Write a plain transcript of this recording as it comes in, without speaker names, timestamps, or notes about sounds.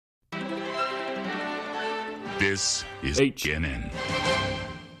This is HNN.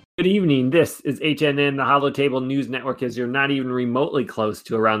 Good evening. This is HNN, the Holotable News Network, as you're not even remotely close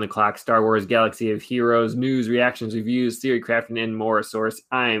to Around the Clock, Star Wars Galaxy of Heroes, news, reactions, reviews, theory crafting, and more. Source.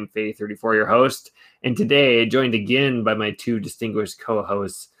 I'm Faye34, your host, and today joined again by my two distinguished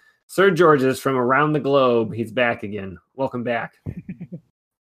co-hosts, Sir Georges from around the globe. He's back again. Welcome back.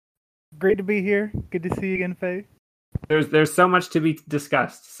 Great to be here. Good to see you again, Faye. There's so much to be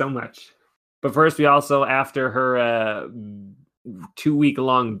discussed, so much. But first, we also, after her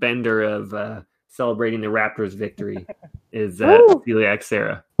 2-week-long bender of celebrating the Raptors' victory, is Celiac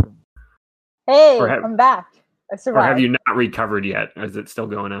Sarah. Hey, I'm back. I survived. Or have you not recovered yet? Or is it still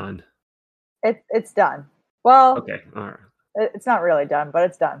going on? It's done. Well, okay, all right. It's not really done, but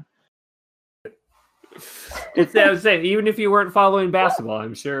it's done. I was saying, even if you weren't following basketball,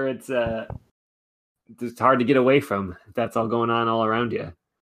 I'm sure it's hard to get away from if that's all going on all around you.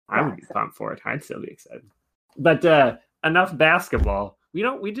 I would be pumped for it. I'd still be excited. But enough basketball.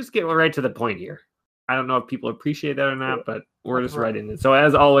 We just get right to the point here. I don't know if people appreciate that or not, but we're just right in it. So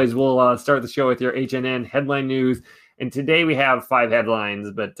as always, we'll start the show with your HNN headline news. And today we have 5 headlines,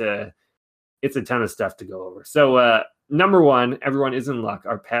 but it's a ton of stuff to go over. So number one, everyone is in luck.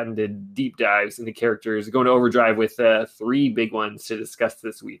 Our patented deep dives into characters going to overdrive with 3 big ones to discuss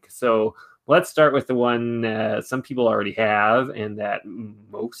this week. So let's start with the one some people already have, and that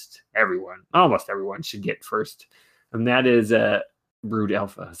almost everyone should get first. And that is Brood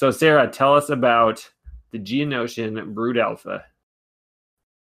Alpha. So Sarah, tell us about the Geonosian Brood Alpha.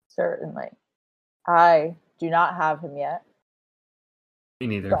 Certainly. I do not have him yet. Me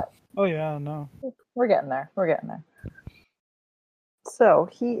neither. Oh yeah, no. We're getting there. So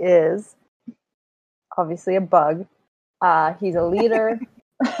he is obviously a bug. He's a leader.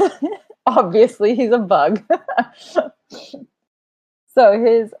 Obviously, he's a bug. So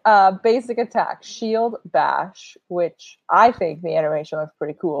his basic attack, Shield Bash, which I think the animation looks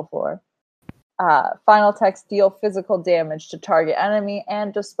pretty cool for. Final text, deal physical damage to target enemy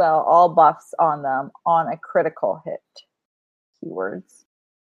and dispel all buffs on them on a critical hit. Keywords.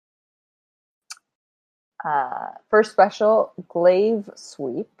 First special, Glaive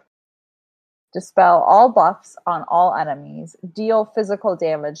Sweep. Dispel all buffs on all enemies, deal physical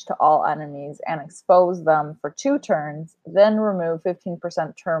damage to all enemies, and expose them for 2 turns, then remove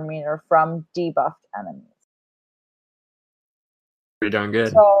 15% turn meter from debuffed enemies. Pretty darn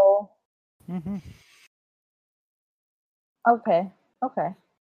good. So, Okay.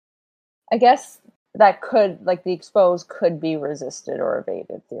 I guess that could, the expose could be resisted or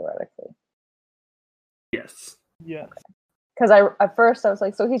evaded, theoretically. Yes. Yes. Because at first I was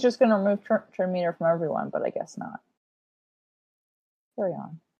like, so he's just going to remove turn meter from everyone, but I guess not. Carry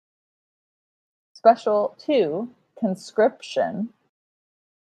on. Special 2, Conscription.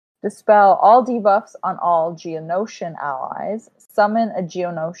 Dispel all debuffs on all Geonosian allies. Summon a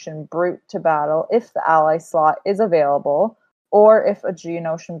Geonosian Brute to battle if the ally slot is available, or if a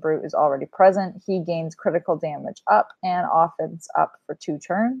Geonosian Brute is already present, he gains critical damage up and offense up for 2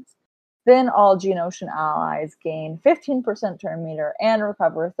 turns. Then all Geonosian allies gain 15% turn meter and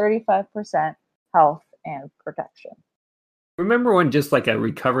recover 35% health and protection. Remember when just a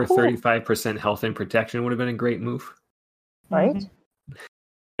recover 35% health and protection would have been a great move? Right?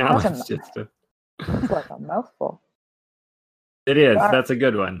 Now it's just it's like a mouthful. It is. That's a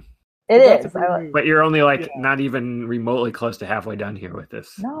good one. It is. But you're only not even remotely close to halfway done here with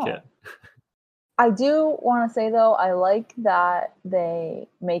this kit. I do want to say, though, I like that they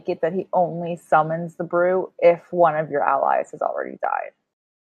make it that he only summons the Brute if one of your allies has already died.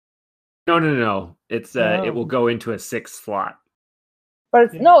 No. It's it will go into a 6th slot.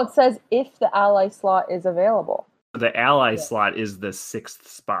 But it says if the ally slot is available. The ally slot is the 6th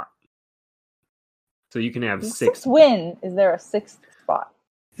spot. So you can have 6. When is there a 6th spot?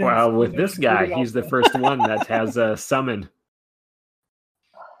 Well, with this guy, he's the first one that has a summon.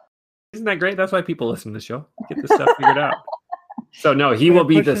 Isn't that great? That's why people listen to the show. Get this stuff figured out. So no, he will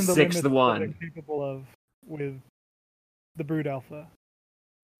be the 6th one. Capable of with the Brood Alpha.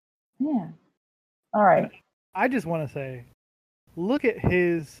 Yeah. All right. And I just want to say, look at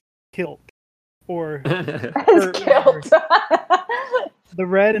his kilt, or his kilt. The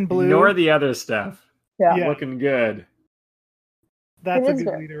red and blue. Ignore the other stuff. Yeah. Looking good. That's a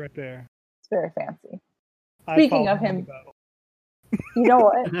good leader right there. It's very fancy. Speaking of him. You know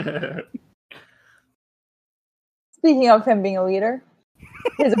what? Speaking of him being a leader,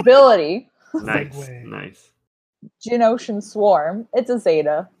 his ability. Nice. Geonosian Swarm. It's a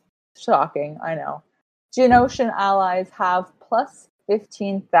Zeta. Shocking, I know. Geonosian allies have plus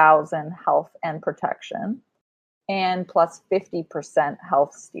 15,000 health and protection, and plus 50%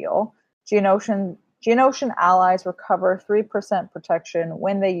 health steal. Geonosian Geonosian allies recover 3% protection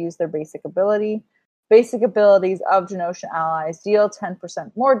when they use their basic ability. Basic abilities of Geonosian allies deal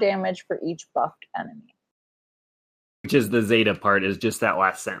 10% more damage for each buffed enemy. Which is the Zeta part, is just that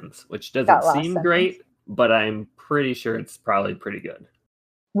last sentence, which That doesn't last seem sentence. great, but I'm pretty sure it's probably pretty good.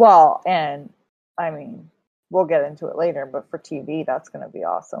 Well, and I mean, we'll get into it later, but for TV, that's going to be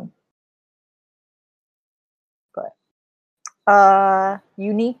awesome. But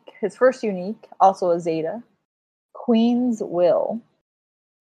unique, his first unique, also a Zeta, Queen's Will.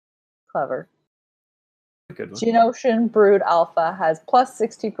 Clever. Good one. Geonosian Brood Alpha has plus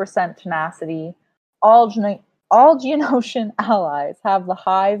 60% tenacity. All Geonosian allies have the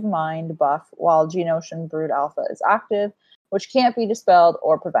Hive Mind buff while Geonosian Brood Alpha is active, which can't be dispelled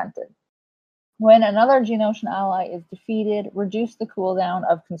or prevented. When another Geonosian ally is defeated, reduce the cooldown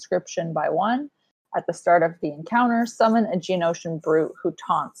of conscription by 1. At the start of the encounter, summon a Geonosian Brute who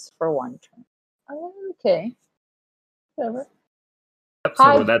taunts for 1 turn. Okay. Whatever.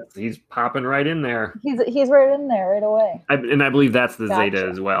 So he's popping right in there. He's right in there right away. And I believe that's the Gotcha. Zeta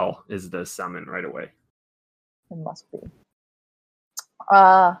as well, is the summon right away. It must be.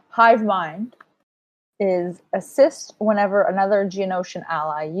 Hive Mind is assist whenever another Geonosian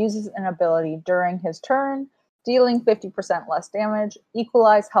ally uses an ability during his turn, dealing 50% less damage.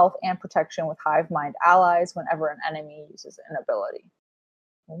 Equalize health and protection with Hive Mind allies whenever an enemy uses an ability.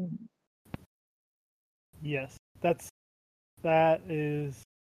 Yes, that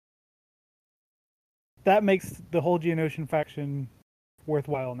makes the whole Geonosian faction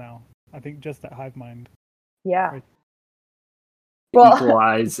worthwhile now. I think just that Hive Mind. Yeah. Right. Well,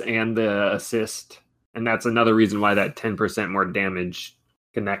 Equalize and the assist. And that's another reason why that 10% more damage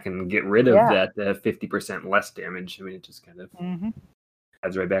can get rid of that 50% less damage. I mean, it just kind of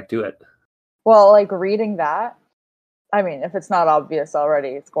adds right back to it. well, like reading that, I mean, if it's not obvious already,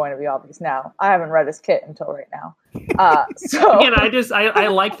 it's going to be obvious now. I haven't read his kit until right now. So again, I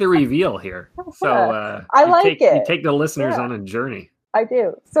like the reveal here. So I like it. You take the listeners on a journey. I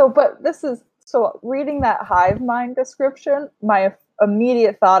do. So reading that Hive Mind description, my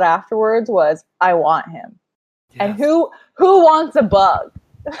immediate thought afterwards was, I want him. Yes. And who wants a bug?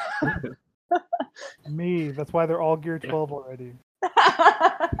 Me. That's why they're all Gear 12 already.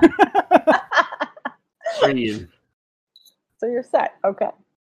 So you're set. Okay.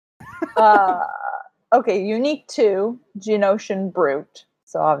 Okay, unique 2, Geonosian Brute.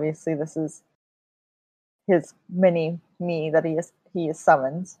 So obviously this is his mini me that he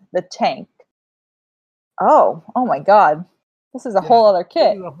summons. The tank. Oh my god. This is a whole other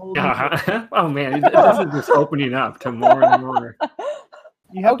kit. Oh man, this is just opening up to more and more.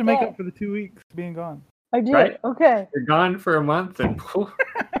 You have to make up for the 2 weeks being gone. I do. Right? Okay. You're gone for a month and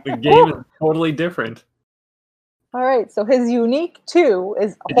the game is totally different. All right, so his unique 2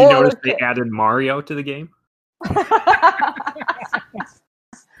 is a Did whole you notice other they kit. added Mario to the game?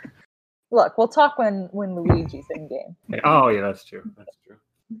 Look, we'll talk when Luigi's in game. Oh yeah, that's true. That's true.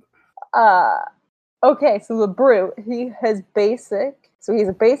 Okay, so the Brute, he has basic. So he's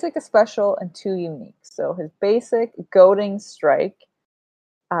a basic, a special, and 2 unique. So his basic, Goading Strike,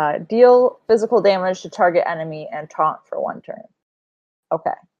 deal physical damage to target enemy and taunt for 1 turn.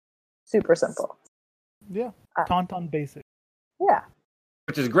 Okay, super simple. Yeah, taunt on basic. Yeah.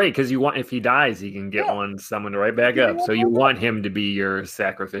 Which is great because if he dies, he can get one summoned right back up. So you want him to be your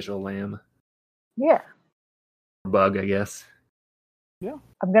sacrificial lamb. Yeah. Bug, I guess. Yeah.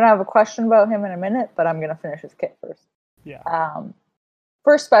 I'm going to have a question about him in a minute, but I'm going to finish his kit first. Yeah.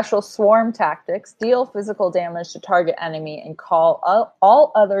 First special, Swarm Tactics. Deal physical damage to target enemy and call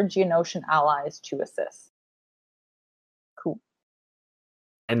all other Geonosian allies to assist. Cool.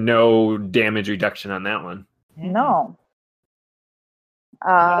 And no damage reduction on that one. No.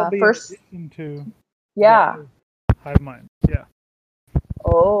 That'll be first. To Hive Mind. Yeah.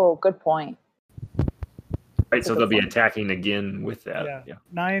 Oh, good point. Right, so they'll be attacking again with that. Yeah.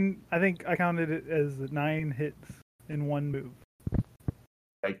 9. I think I counted it as 9 hits in 1 move.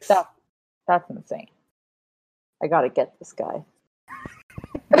 Yikes. That's insane. I gotta get this guy.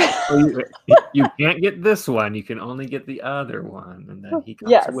 You can't get this one. You can only get the other one, and then he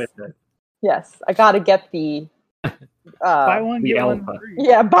comes with it. Yes, I gotta get the. Buy one, the get alpha. one free.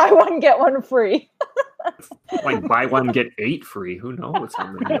 Yeah, buy one, get one free. Like buy one, get 8 free. Who knows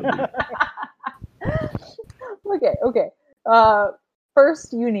how many? Okay.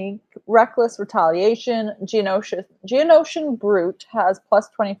 First unique, Reckless Retaliation. Geonosian Brute has plus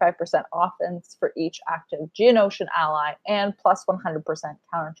 25% offense for each active Geonosian ally and plus 100%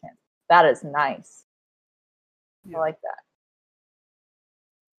 counter chance. That is nice. Yeah. I like that.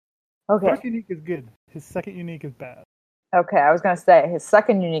 Okay. First unique is good. His second unique is bad. Okay, I was gonna say his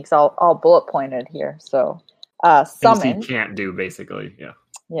second unique's all bullet pointed here. So, Things summon. he can't do, basically. Yeah.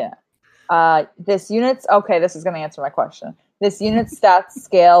 Yeah. This unit's okay. This is gonna answer my question. This unit's stats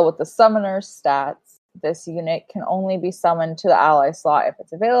scale with the summoner's stats. This unit can only be summoned to the ally slot if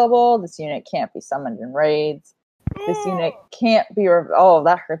it's available. This unit can't be summoned in raids. This unit can't be. Oh,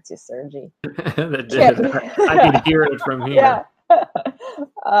 that hurts you, Sergi. That did. I could hear it from here. Yeah.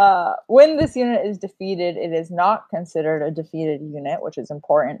 When this unit is defeated, it is not considered a defeated unit, which is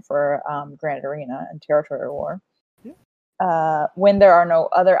important for Grand Arena and Territorial War. Yeah. When there are no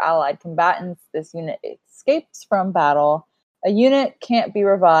other allied combatants, this unit escapes from battle. A unit can't be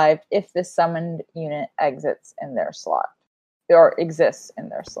revived if the summoned unit exits in their slot or exists in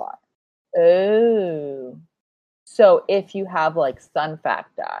their slot. Oh. So if you have like Sunfac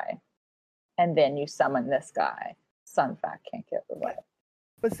die and then you summon this guy, Sunfac can't get revived.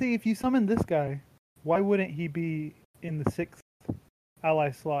 But see, if you summon this guy, why wouldn't he be in the 6th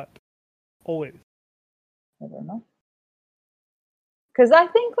ally slot always? I don't know. Because I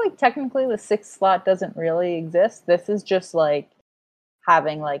think like technically the 6th slot doesn't really exist. This is just like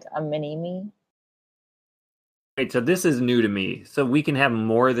having like a mini-me. Wait, so this is new to me. So we can have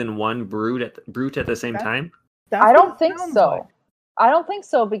more than one brute at the same time? That's I what don't it think sounds so. like. I don't think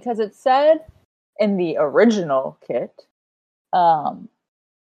so because it said in the original kit. Oh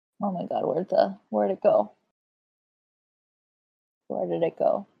my god, where'd it go? Where did it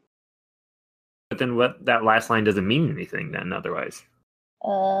go? But then what? That last line doesn't mean anything then, otherwise.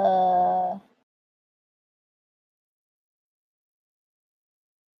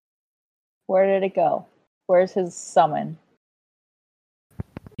 Where did it go? Where's his summon?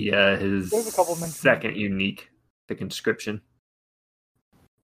 Yeah, his There's a couple mentions. second unique, the conscription.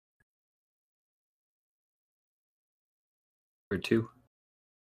 Or 2.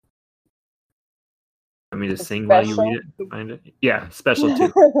 Want me to sing while you read it? Find it? Yeah, special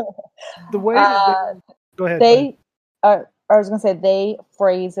 2. The way that go ahead. I was going to say they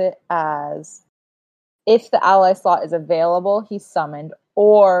phrase it as if the ally slot is available, he's summoned,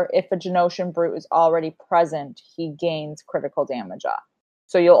 or if a Genosian Brute is already present, he gains critical damage up.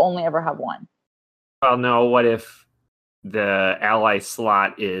 So you'll only ever have one. Well, no, what if the ally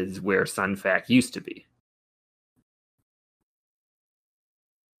slot is where Sunfac used to be?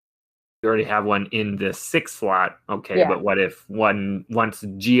 You already have one in the 6th slot, okay, Yeah. but what if once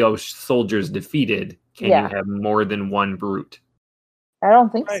Geo Soldier's defeated, can Yeah. you have more than one brute? I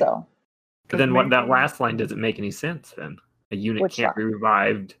don't think Right. so. But then what that last line doesn't make any sense then. A unit Which can't be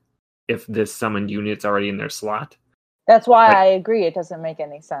revived if this summoned unit's already in their slot. That's why But- I agree. It doesn't make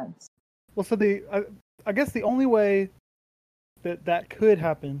any sense. Well, so I guess the only way that could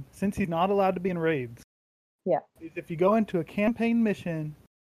happen, since he's not allowed to be in raids, Yeah. is if you go into a campaign mission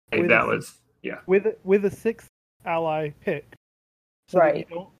Hey, with that a- was, yeah. with a 6th ally pick, so that you Right.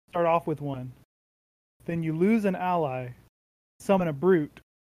 don't start off with one. Then you lose an ally, summon a brute,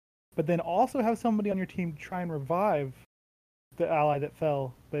 but then also have somebody on your team try and revive the ally that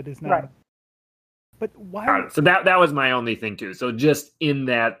fell but is now. Right. But why? Got it. So that was my only thing too. So just in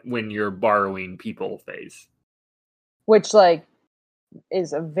that when you're borrowing people phase. Which, like,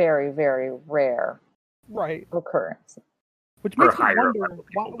 is a very, very rare Right. occurrence. Which Or makes me higher wonder level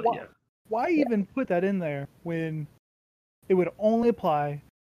people, but yeah. why even put that in there when it would only apply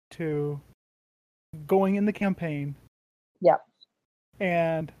to going in the campaign. Yep.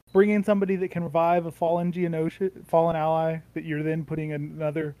 And bringing somebody that can revive a fallen fallen ally that you're then putting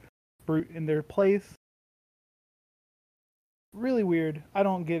another brute in their place. Really weird. I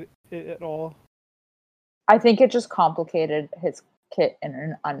don't get it at all. I think it just complicated his kit in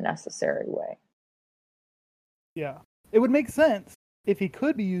an unnecessary way. Yeah. It would make sense if he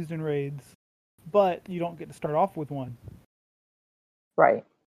could be used in raids, but you don't get to start off with one. Right.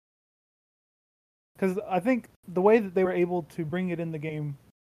 Because I think the way that they were able to bring it in the game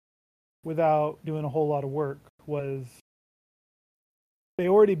without doing a whole lot of work was they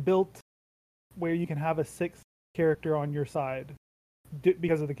already built where you can have a 6th character on your side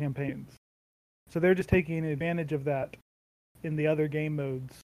because of the campaigns. So they're just taking advantage of that in the other game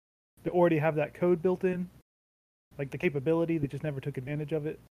modes. They already have that code built in, like the capability, they just never took advantage of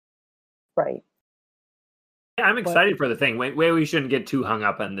it. Right. Yeah, I'm excited for the thing. Wait, we shouldn't get too hung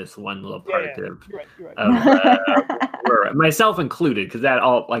up on this one little part Yeah. of You're right. myself included, because that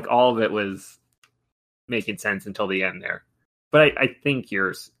all of it was making sense until the end there. But I think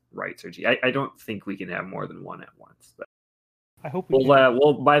you're right, Sergi. I don't think we can have more than one at once. But I hope we can.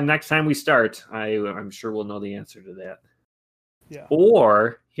 well, by the next time we start, I'm sure we'll know the answer to that. Yeah.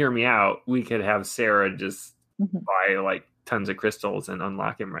 Or hear me out, we could have Sarah just buy like tons of crystals and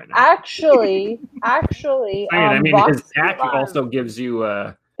unlock him right now. Actually, I mean, his Vox pack Live, also gives you.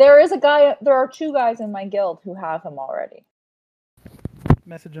 there is a guy. There are 2 guys in my guild who have him already.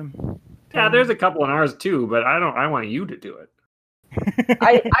 Message him. Yeah, there's a couple in ours too, but I want you to do it.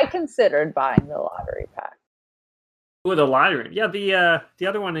 I considered buying the lottery pack. With a lottery, yeah. The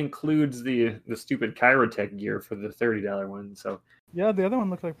other one includes the stupid Chirotech gear for the $30 one. So Yeah, the other one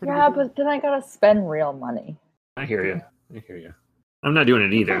looks like pretty Yeah, good. but then I gotta spend real money. I hear you. I'm not doing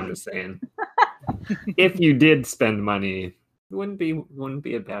it either. I'm just saying, if you did spend money, it wouldn't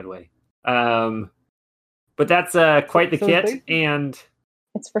be a bad way. But that's quite the So kit, basic- and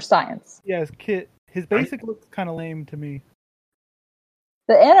It's for science. Yeah, his kit. His basic looks kind of lame to me.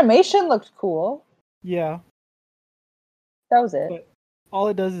 The animation looked cool. Yeah, That was it. but all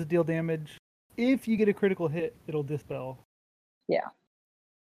it does is deal damage. If you get a critical hit, it'll dispel.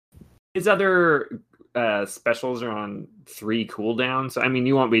 his other specials are on 3 cooldowns. I mean,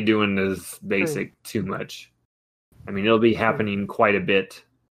 you won't be doing this basic too much. I mean, it'll be happening quite a bit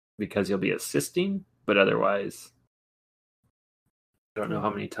because you'll be assisting, but otherwise, I don't know how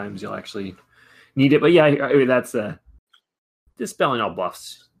many times you'll actually need it. But yeah, I mean, that's dispelling all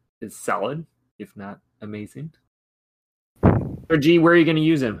buffs is solid, if not amazing. Or G, where are you going to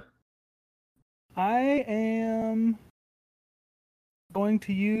use him? I am going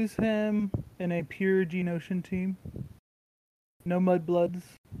to use him in a pure Geonosian team. No Mudbloods.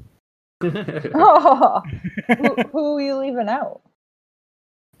 Oh, who are you leaving out?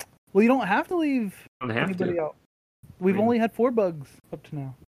 Well, you don't have to leave Don't have anybody to. out. We've I mean- only had 4 bugs up to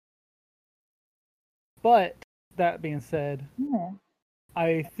now. But that being said, Yeah.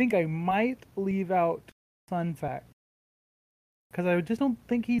 I think I might leave out Sunfact because I just don't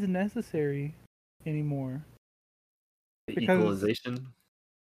think he's necessary anymore. The because- equalization.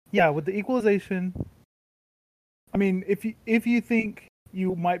 Yeah, with the equalization, I mean, if you think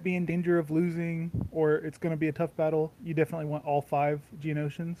you might be in danger of losing or it's going to be a tough battle, you definitely want all 5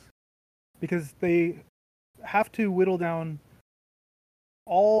 Geonosians because they have to whittle down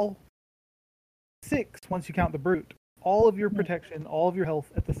all 6 once you count the brute. All of your protection, all of your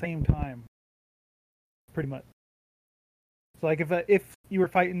health at the same time, pretty much. So, like if you were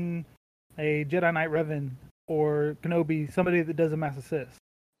fighting a Jedi Knight Revan or Kenobi, somebody that does a mass assist,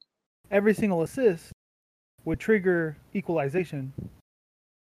 every single assist would trigger equalization.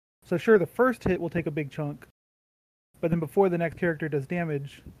 So sure, the first hit will take a big chunk, but then before the next character does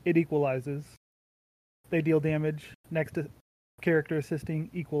damage, it equalizes. They deal damage. Next character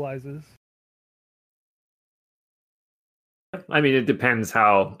assisting equalizes. I mean, it depends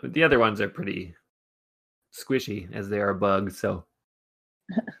how the other ones are pretty squishy as they are bugs, so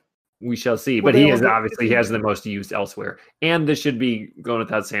we shall see. Well, But he they is all get obviously he has the most use elsewhere, and this should be going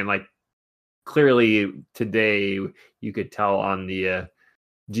without saying. Like clearly today, you could tell on the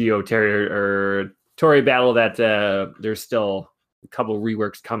Tory battle that there's still a couple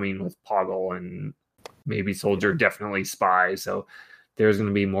reworks coming with Poggle and maybe Soldier, definitely Spy. So there's going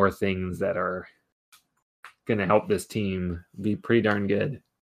to be more things that are going to help this team be pretty darn good.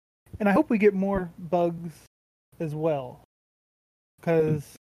 And I hope we get more bugs as well.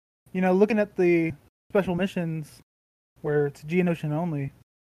 Because, looking at the special missions where it's Geonosian only,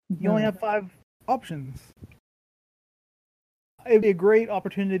 you only have 5 options. It'd be a great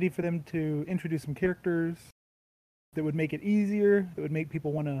opportunity for them to introduce some characters that would make it easier, that would make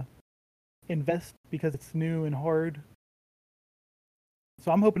people want to invest because it's new and hard.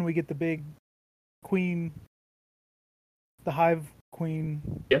 So I'm hoping we get the big queen, the hive queen.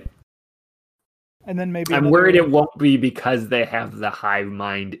 Yep. And then maybe I'm worried it won't be because they have the hive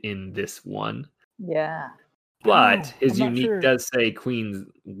mind in this one. Yeah. But Oh, his I'm not unique sure. does say Queen's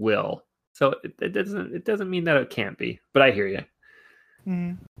will. So it doesn't mean that it can't be. But I hear you.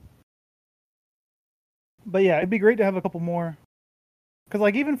 Mhm. But yeah, it'd be great to have a couple more. Because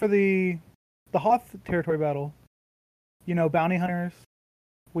like even for the Hoth territory battle, bounty hunters,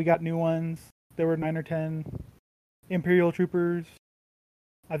 we got new ones. There were 9 or 10. Imperial troopers,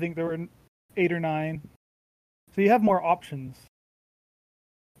 I think there were 8 or 9. So you have more options.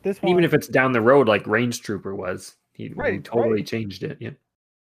 This one, Even if it's down the road like Range Trooper was. He Right, totally right. changed it. Yeah.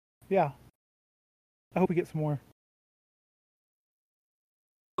 yeah, I hope we get some more.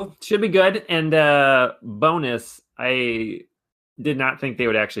 Should be good. And bonus, I did not think they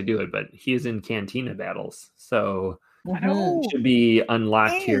would actually do it, but he is in Cantina battles. So I know. should be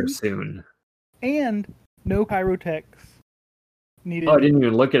unlocked here And- soon. And no Chirotechs needed. Oh, I didn't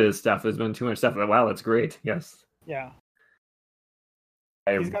even look at his stuff. There's been too much stuff. Wow, that's great. Yes. Yeah,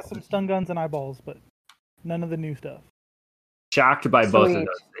 I- he's got some stun guns and eyeballs, but none of the new stuff. Shocked by both of Sweet.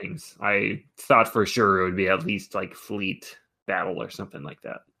 those things. I thought for sure it would be at least like Fleet Battle or something like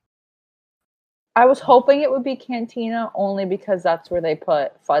that. I was hoping it would be Cantina only because that's where they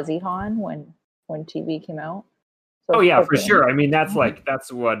put Fuzzy Han when TV came out. So Oh yeah, for hoping. sure. I mean, that's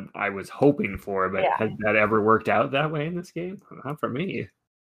what I was hoping for, but Yeah. has that ever worked out that way in this game? Not for me.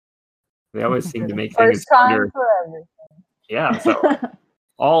 They always seem to make things First time harder. for everything. Yeah, so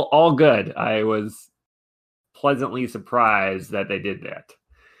all good. I was pleasantly surprised that they did that.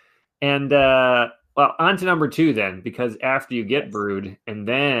 And well, on to number 2 then, because after you get Brood and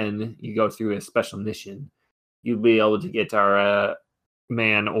then you go through a special mission, you'll be able to get our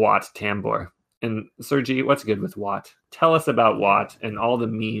man Wat Tambor. And Sergi, what's good with Wat? Tell us about Wat and all the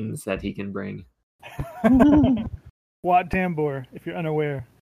memes that he can bring. Wat Tambor, if you're unaware,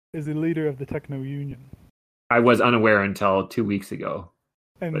 is the leader of the Techno Union. I was unaware until 2 weeks ago,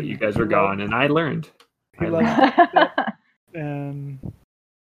 And but you guys were gone, and I learned. He I loves learned. and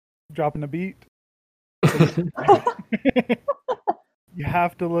dropping a beat. You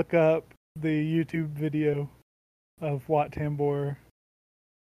have to look up the YouTube video of Wat Tambor.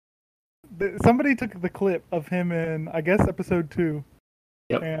 Somebody took the clip of him in, I guess, episode 2.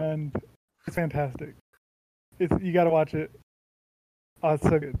 Yep. And it's fantastic. You got to watch it. Oh, it's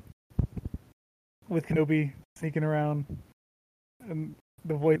so good. With Kenobi sneaking around, and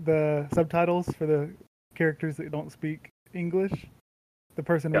the subtitles for the characters that don't speak English. The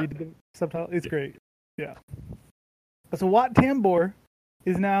person reading the subtitle. It's great. Yeah. So Wat Tambor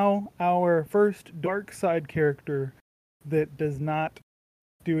is now our first dark side character that does not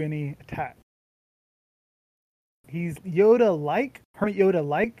do any attack. He's Yoda-like, Hermit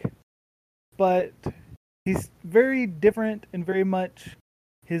Yoda-like, but he's very different and very much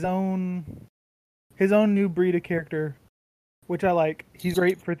his own new breed of character, which I like. He's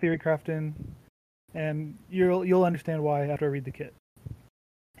great for theory crafting, and you'll understand why after I read the kit.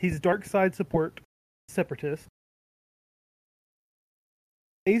 He's dark side support separatist.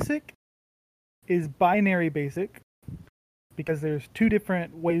 Basic is binary basic because there's 2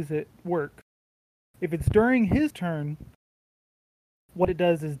 different ways it works. If it's during his turn, what it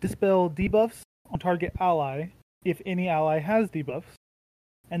does is dispel debuffs on target ally if any ally has debuffs,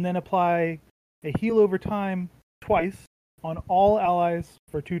 and then apply a heal over time twice on all allies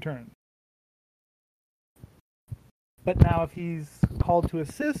for 2 turns. But now if he's called to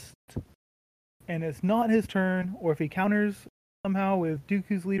assist and it's not his turn, or if he counters somehow with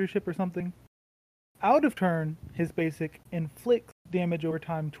Dooku's leadership or something, out of turn, his basic inflicts damage over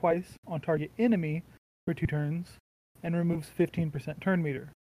time twice on target enemy for 2 turns and removes 15% turn meter.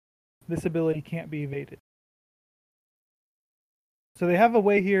 This ability can't be evaded. So they have a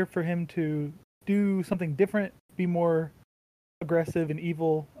way here for him to do something different, be more aggressive and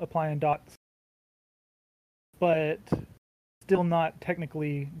evil, applying dots, but still not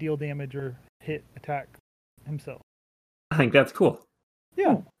technically deal damage or hit attack himself. I think that's cool.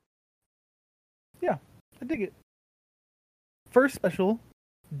 Yeah. Yeah, I dig it. First special,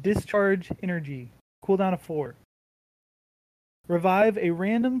 Discharge Energy, cooldown of 4. Revive a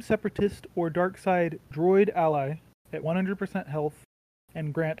random separatist or dark side droid ally at 100% health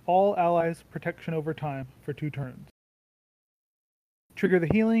and grant all allies protection over time for 2 turns. Trigger the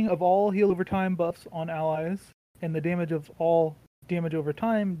healing of all heal over time buffs on allies and the damage of all damage over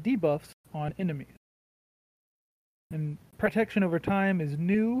time debuffs on enemies. And protection over time is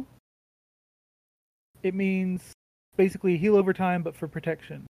new. It means basically heal over time but for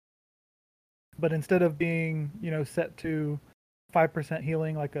protection. But instead of being, set to 5%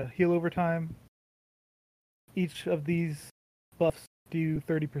 healing like a heal over time, each of these buffs do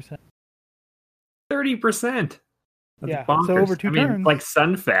 30%. 30%. That's Yeah, bonkers. so over 2 turns. Like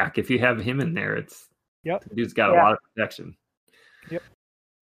Sunfac, if you have him in there, Yep. Dude's got a lot of protection. Yep.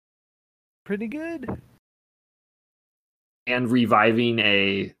 Pretty good. And reviving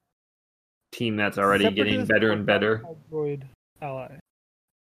a team that's already getting better and better. Droid ally.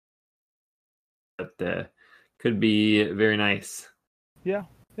 But could be very nice. Yeah.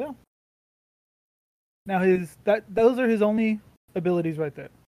 Now those are his only abilities right there.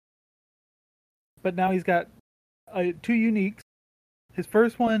 But now he's got 2 uniques. His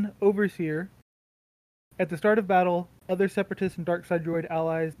first one, Overseer. At the start of battle, other Separatist and Darkside droid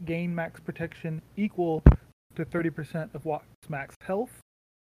allies gain max protection equal to 30% of Wat's max health.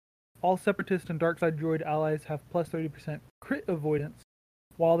 All Separatist and Darkside droid allies have plus 30% crit avoidance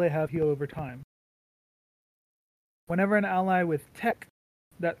while they have heal over time. Whenever an ally with tech,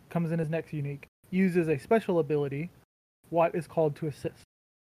 that comes in his next unique, uses a special ability, Wat is called to assist.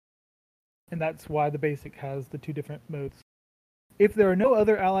 And that's why the basic has the 2 different modes. If there are no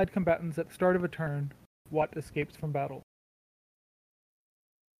other allied combatants at the start of a turn, Wat escapes from battle.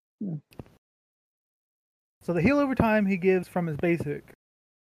 Hmm. So the heal over time he gives from his basic.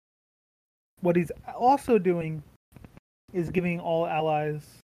 What he's also doing is giving all allies,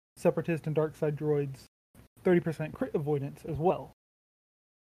 Separatist and Darkside droids, 30% crit avoidance as well.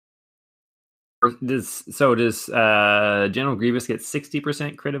 Does General Grievous get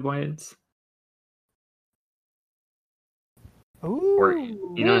 60% crit avoidance? Ooh, Or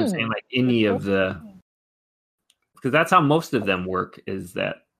you know what I'm saying? Like any of the, because that's how most of them work. Is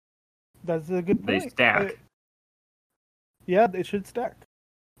that that's a good they point. stack? Yeah, they should stack.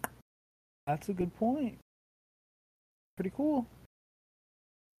 That's a good point. Pretty cool.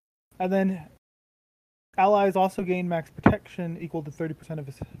 And then allies also gain max protection equal to 30% of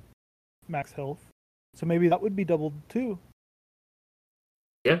his max health. So maybe that would be doubled too.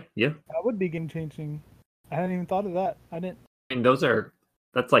 Yeah. That would be game changing. I hadn't even thought of that. I didn't. And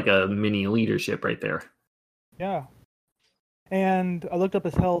that's like a mini leadership right there. Yeah. And I looked up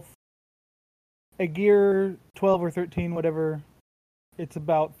his health. At gear 12 or 13, whatever, it's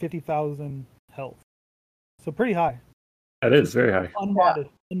about 50,000 health. So pretty high. That is very high.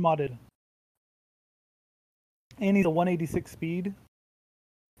 Unmodded. And he's a 186 speed,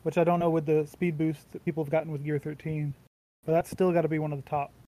 which I don't know with the speed boost that people have gotten with gear 13, but that's still got to be one of the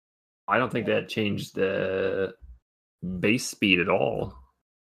top. I don't think that changed the base speed at all.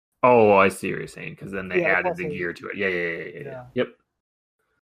 Oh, I see what you're saying, because then they added the gear to it. Yeah. Yep.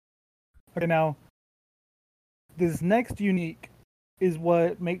 Okay, now, this next unique is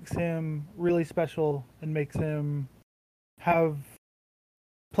what makes him really special and makes him have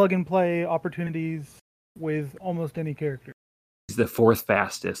plug-and-play opportunities with almost any character. He's the fourth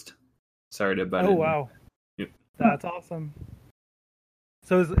fastest. Sorry to butt in. Oh, wow. Yep. That's awesome.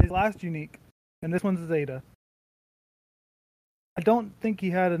 So his last unique, and this one's Zeta. I don't think he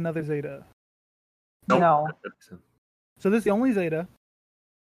had another Zeta. No. So this is the only Zeta.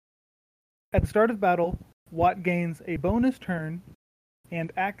 At the start of battle, Watt gains a bonus turn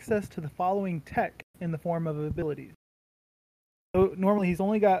and access to the following tech in the form of abilities. So normally he's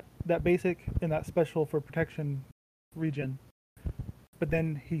only got that basic and that special for protection region. But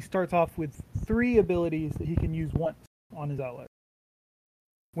then he starts off with 3 abilities that he can use once on his ally.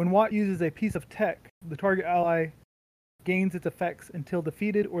 When Watt uses a piece of tech, the target ally gains its effects until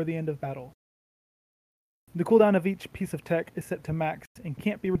defeated or the end of battle. The cooldown of each piece of tech is set to max and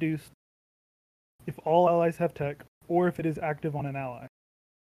can't be reduced if all allies have tech or if it is active on an ally.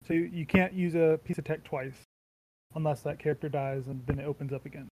 So you can't use a piece of tech twice unless that character dies and then it opens up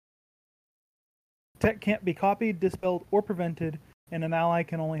again. Tech can't be copied, dispelled, or prevented, and an ally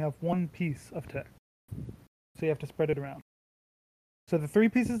can only have 1 piece of tech. So you have to spread it around. So the 3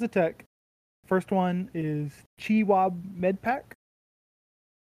 pieces of tech, first one is Chi-Wab Medpack.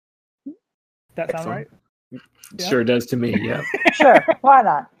 That sound right? Yeah. Sure does to me, yeah. Sure, why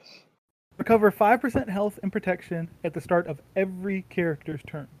not? Recover 5% health and protection at the start of every character's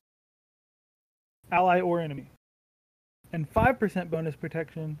turn. Ally or enemy. And 5% bonus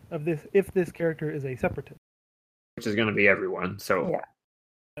protection of this if this character is a separatist. Which is going to be everyone, so... Yeah.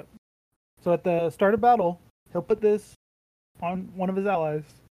 Yep. So at the start of battle, he'll put this on one of his allies,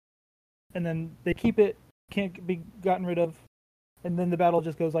 and then they keep it, can't be gotten rid of, and then the battle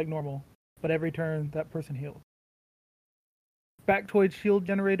just goes like normal. But every turn, that person heals. Factoid Shield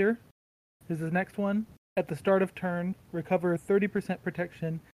Generator is the next one. At the start of turn, recover 30%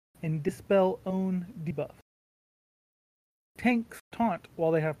 protection and dispel own debuff. Tanks taunt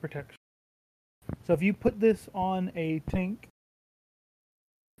while they have protection. So if you put this on a tank,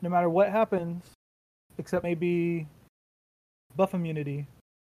 no matter what happens, except maybe buff immunity,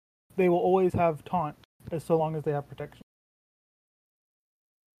 they will always have taunt as so long as they have protection.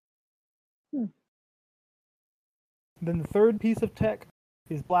 Then the third piece of tech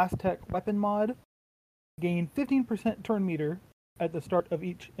is Blast Tech Weapon Mod. Gain 15% turn meter at the start of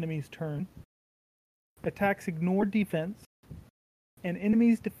each enemy's turn. Attacks ignore defense, and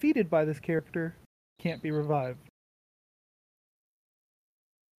enemies defeated by this character can't be revived.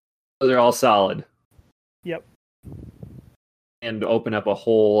 Those are all solid. Yep. And open up a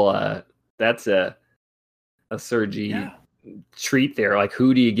whole, that's a Sergi treat there. Like,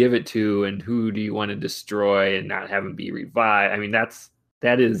 who do you give it to and who do you want to destroy and not have him be revived? I mean,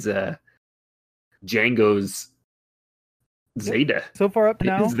 that is Django's Zeta. So far up to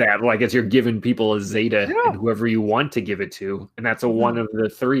now, is that like as you're giving people a Zeta and whoever you want to give it to, and that's a one of the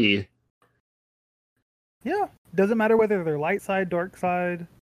 3. Yeah, doesn't matter whether they're light side, dark side,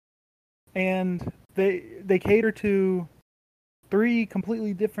 and they cater to 3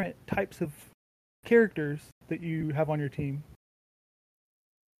 completely different types of characters that you have on your team.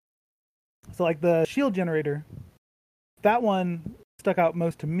 So like the shield generator, that one stuck out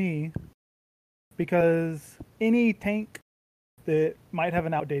most to me because any tank that might have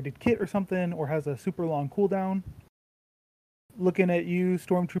an outdated kit or something or has a super long cooldown, looking at you,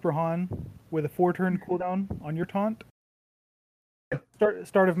 Stormtrooper Han, with a 4-turn cooldown on your taunt,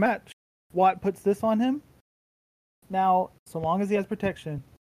 start of match, Watt puts this on him. Now, so long as he has protection,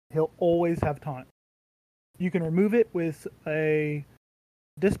 he'll always have taunt. You can remove it with a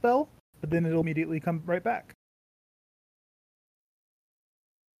Dispel, but then it'll immediately come right back.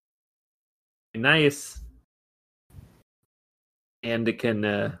 Nice. And it can,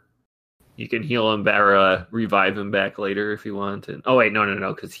 you can heal him back or revive him back later if you want. And oh wait,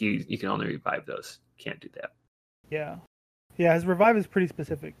 no, because you can only revive those. Can't do that. Yeah, his revive is pretty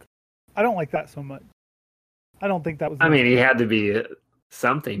specific. I don't like that so much. I don't think that was. I mean, he had to be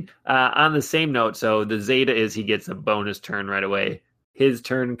something. On the same note, so the Zeta is he gets a bonus turn right away. His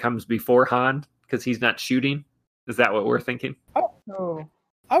turn comes before Han because he's not shooting. Is that what we're thinking? Oh,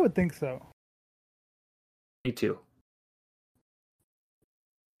 I would think so. Me too.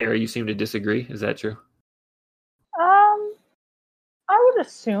 Sarah, you seem to disagree. Is that true? I would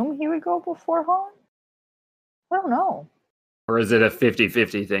assume he would go before Han. I don't know. Or is it a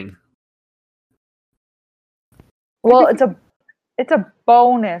 50-50 thing? Well, it's a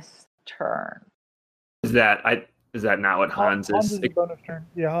bonus turn. Is that not what Hans is? Hans is a bonus turn.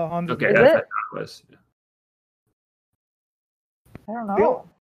 Yeah, Hans Okay, is that's what it was. I don't know.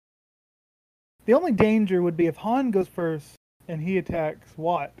 The only danger would be if Han goes first and he attacks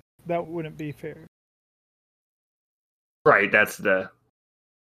Watt. That wouldn't be fair. Right, that's the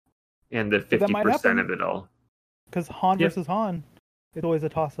 50% of it all. Because Han versus Han, it's always a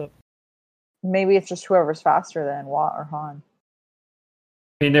toss-up. Maybe it's just whoever's faster than Watt or Han.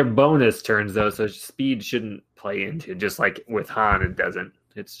 I mean, they're bonus turns, though, so speed shouldn't play into. Just like with Han, it doesn't.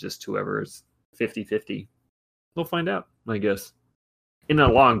 It's just whoever's 50-50. We'll find out, I guess. In a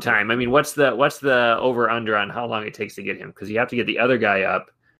long time. I mean, what's the over-under on how long it takes to get him? Because you have to get the other guy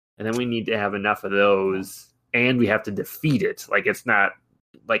up, and then we need to have enough of those, and we have to defeat it. Like, it's not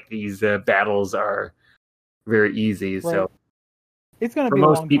like these battles are very easy, right. So it's going to for be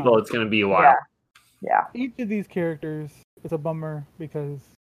most people, it's going to be a while. Yeah. Each of these characters is a bummer because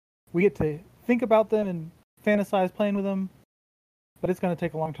we get to think about them and fantasize playing with them, but it's going to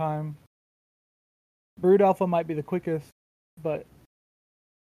take a long time. Brood Alpha might be the quickest, but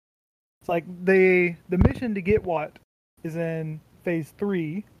it's like the mission to get Watt is in Phase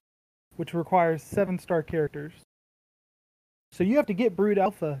 3, which requires 7-star characters. So you have to get Brood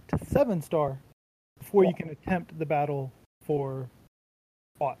Alpha to 7-star before you can attempt the battle for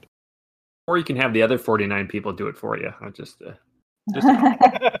Watt. Or you can have the other 49 people do it for you. Just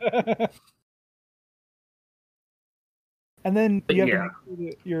And then you have to make sure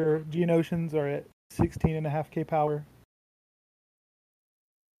that your Geonosians are at 16.5k power.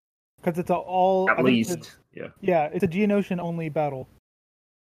 Because it's all... At least, yeah. Yeah, it's a Geonosian only battle.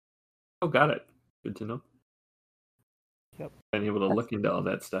 Oh, got it. Good to know. Yep. Been able to look into all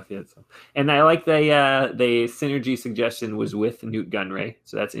that stuff yet. So. And I like the synergy suggestion was with Newt Gunray,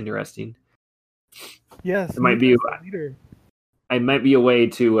 so that's interesting. Yes, it might be a way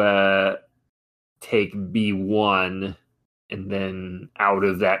to take B1 and then out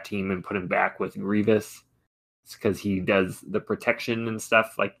of that team and put him back with Grievous. It's because he does the protection and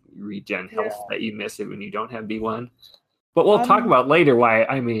stuff, like regen health that you miss it when you don't have B1. But we'll talk about later why,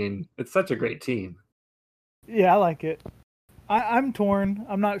 I mean, it's such a great team. Yeah, I like it. I'm torn.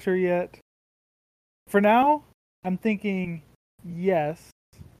 I'm not sure yet. For now, I'm thinking yes,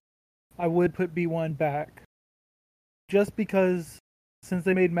 I would put B1 back. Just because since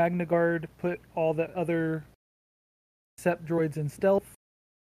they made Magna Guard put all the other Sept droids in stealth,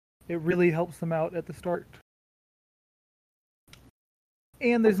 it really helps them out at the start.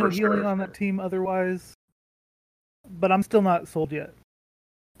 And there's no healing on that team otherwise. But I'm still not sold yet.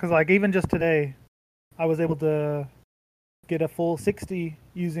 Because like even just today, I was able to get a full 60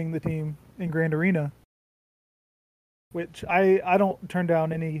 using the team in Grand Arena. Which I don't turn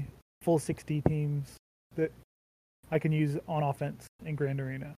down any full 60 teams that I can use on offense in Grand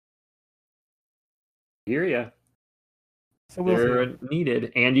Arena. Hear ya. So they're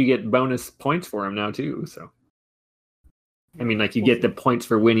needed, and you get bonus points for them now too. So, I mean, like you get the points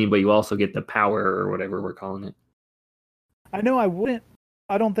for winning, but you also get the power or whatever we're calling it. I know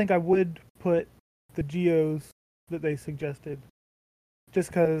I don't think I would put the Geos that they suggested, just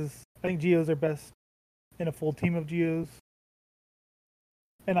because I think Geos are best in a full team of Geos,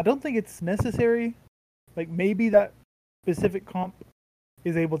 and I don't think it's necessary. Like maybe that specific comp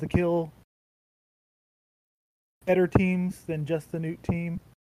is able to kill better teams than just the Newt team,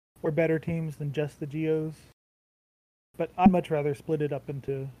 or better teams than just the Geos. But I'd much rather split it up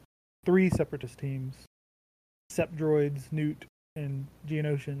into 3 separatist teams: Sept Droids, Newt, and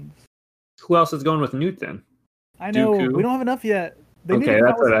Geonosians. Who else is going with Newt then? I know Dooku? we don't have enough yet. They need Okay, to come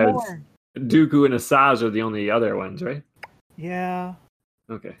that's out with what I some was- more. Dooku and Asajj are the only other ones, right? Yeah.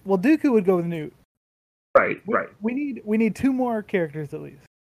 Okay. Well, Dooku would go with Newt. Right, We, right. we need 2 more characters at least.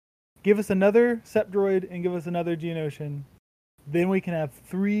 Give us another Sept Droid and give us another Geonosian. Then we can have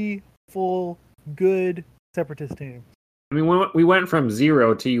 3 full good separatist teams. I mean, we went from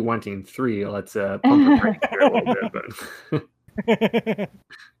 0 to you wanting 3. Let's pump the brakes here a little bit. But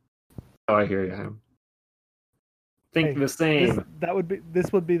oh, I hear you. Think Hey, the same.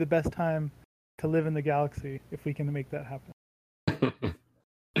 This would be the best time to live in the galaxy if we can make that happen.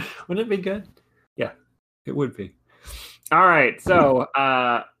 Wouldn't it be good? Yeah, it would be. All right, so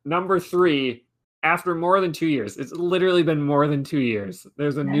number 3. After more than 2 years, it's literally been more than 2 years.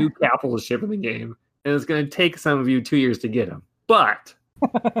 There's a new capital ship in the game, and it's going to take some of you 2 years to get them. But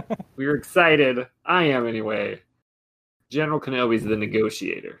we're excited. I am anyway. General Kenobi's the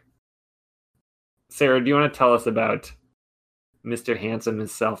negotiator. Sarah, do you want to tell us about Mr. Handsome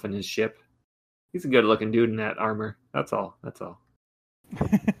himself and his ship? He's a good-looking dude in that armor. That's all. That's all.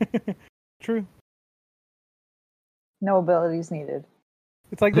 True. No abilities needed.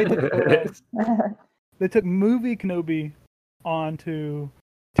 It's like they took movie Kenobi onto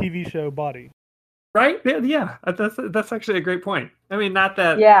TV show Body. Right? Yeah. That's actually a great point. I mean, not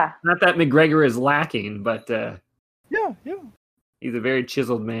that Yeah. McGregor is lacking, but Yeah. he's a very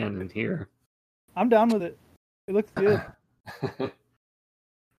chiseled man in here. I'm down with it. It looks good.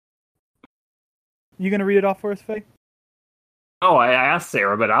 You gonna read it off for us, Faye? Oh, I asked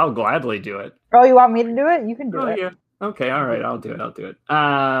Sarah, but I'll gladly do it. Oh, you want me to do it? You can do it. Yeah. Okay, all right, I'll do it.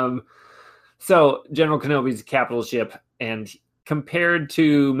 So General Kenobi's a capital ship, and compared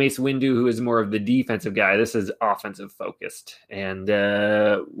to Mace Windu, who is more of the defensive guy, this is offensive focused. And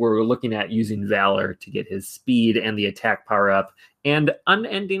we're looking at using Valor to get his speed and the attack power up and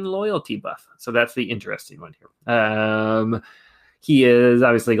unending loyalty buff. So that's the interesting one here. He is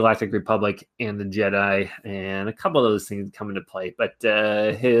obviously Galactic Republic and the Jedi, and a couple of those things come into play. But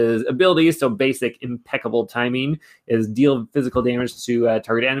his abilities, so basic impeccable timing, is deal physical damage to a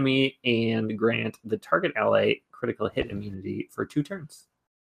target enemy and grant the target ally critical hit immunity for 2 turns.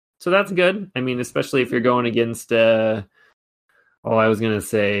 So that's good. I mean, especially if you're going against, I was going to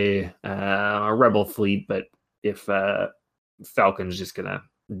say a Rebel fleet, but if Falcon's just going to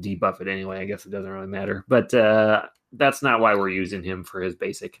debuff it anyway, I guess it doesn't really matter. But that's not why we're using him for his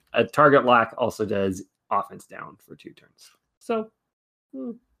basic. A target lock also does offense down for 2 turns. So,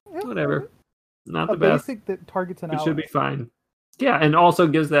 whatever. Not the best. Basic that targets an It ally. should be fine. Yeah, and also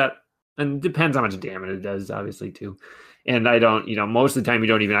gives that, and depends how much damage it does, obviously, too. And I don't, most of the time I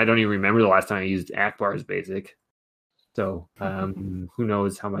don't even remember the last time I used Akbar's basic. So, who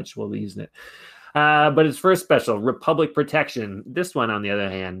knows how much we'll be using it. But his first special, Republic Protection. This one, on the other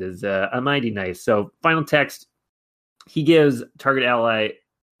hand, is a mighty nice. So, final text. He gives target ally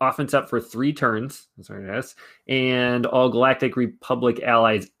offense up for 3 turns, and all Galactic Republic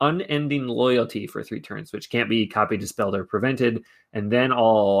allies unending loyalty for 3 turns, which can't be copied, dispelled, or prevented. And then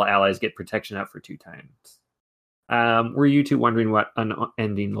all allies get protection up for 2 times. Were you 2 wondering what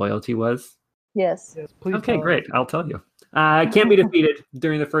unending loyalty was? Yes. Yes, please. Okay, tell great. us. I'll tell you. Can't be defeated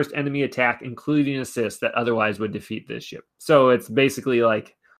during the first enemy attack, including assist that otherwise would defeat this ship. So it's basically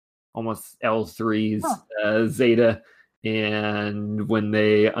like almost L3's Zeta. And when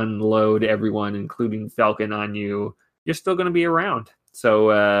they unload everyone, including Falcon, on you, you're still going to be around.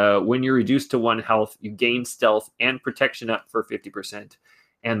 So when you're reduced to 1 health, you gain stealth and protection up for 50%,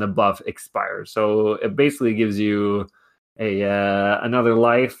 and the buff expires. So it basically gives you another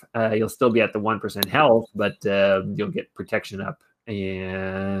life. You'll still be at the 1% health, but you'll get protection up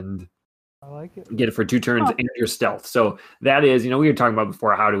and I like it. get it for 2 turns and your stealth. So that is, we were talking about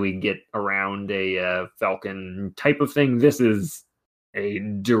before, how do we get around a Falcon type of thing? This is a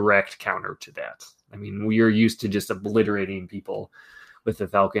direct counter to that. I mean, we are used to just obliterating people with the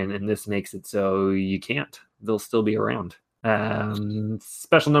Falcon, and this makes it so you can't. They'll still be around.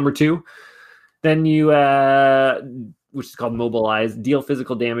 Special number 2. Then you, which is called Mobilize, deal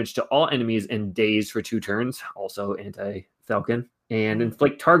physical damage to all enemies and daze for 2 turns, also anti-Falcon, and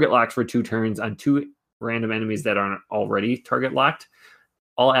inflict target locks for 2 turns on 2 random enemies that aren't already target locked.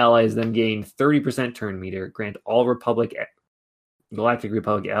 All allies then gain 30% turn meter, grant all Galactic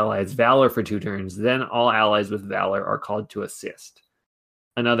Republic allies Valor for 2 turns, then all allies with Valor are called to assist.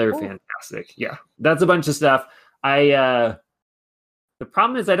 Another fantastic. Yeah, that's a bunch of stuff. The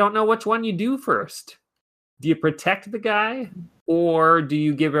problem is I don't know which one you do first. Do you protect the guy, or do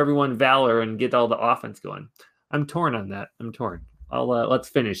you give everyone Valor and get all the offense going? I'm torn on that. I'm torn. I'll let's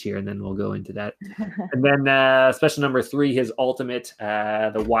finish here and then we'll go into that. And then special number 3, his ultimate,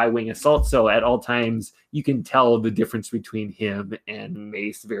 the Y-Wing Assault. So at all times, you can tell the difference between him and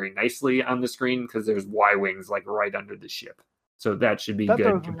Mace very nicely on the screen because there's Y-Wings like right under the ship. So that should be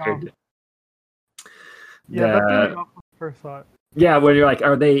good compared to... Yeah, that threw me off when I first thought. Yeah, when you're like,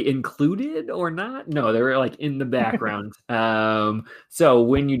 are they included or not? No, they're like in the background. So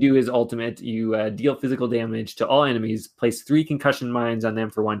when you do his ultimate, you deal physical damage to all enemies, place 3 concussion mines on them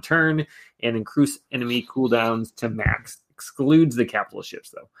for 1 turn, and increase enemy cooldowns to max. Excludes the capital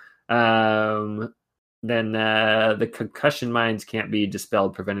ships, though. Then the concussion mines can't be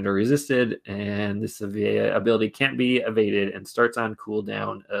dispelled, prevented, or resisted, and this ability can't be evaded and starts on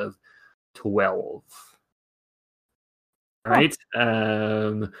cooldown of 12. Right.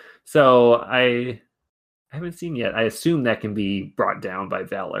 So I haven't seen yet. I assume that can be brought down by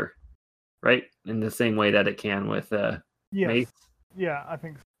Valor, right? In the same way that it can with Mace. Yeah, I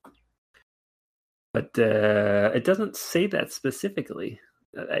think so. But it doesn't say that specifically.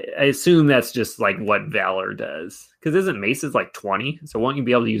 I assume that's just like what Valor does. Because isn't Mace's like 20? So won't you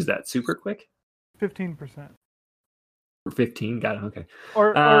be able to use that super quick? 15%. Or 15? Got it. Okay.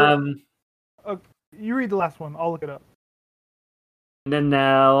 Or you read the last one. I'll look it up. And then the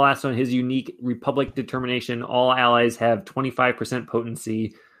last one, his unique Republic determination. All allies have 25%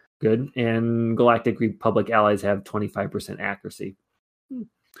 potency. Good. And Galactic Republic allies have 25% accuracy.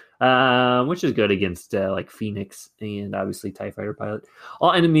 Which is good against like Phoenix and obviously TIE Fighter pilot.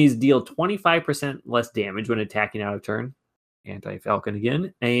 All enemies deal 25% less damage when attacking out of turn. Anti-Falcon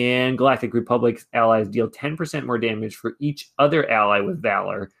again. And Galactic Republic's allies deal 10% more damage for each other ally with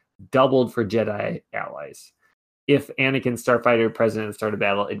Valor, doubled for Jedi allies. If Anakin Starfighter present at the start of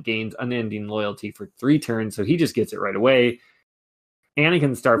battle, it gains unending loyalty for 3 turns, so he just gets it right away.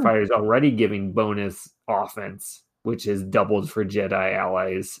 Anakin Starfighter is already giving bonus offense, which is doubled for Jedi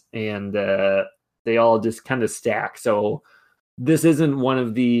allies, and they all just kind of stack. So this isn't one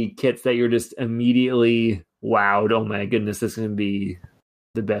of the kits that you're just immediately wowed, oh my goodness, this is going to be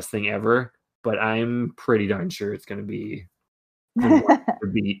the best thing ever. But I'm pretty darn sure it's going to be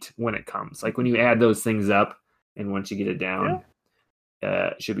the beat when it comes. Like when you add those things up, and once you get it down,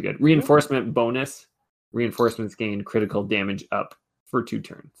 it should be good. Reinforcement bonus. Reinforcements gain critical damage up for 2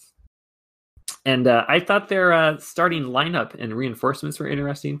 turns. And I thought their starting lineup and reinforcements were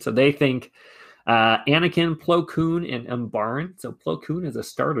interesting. So they think Anakin, Plo Koon, and Umbaran. So Plo Koon is a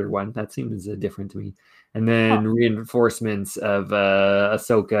starter one. That seems different to me. And then reinforcements of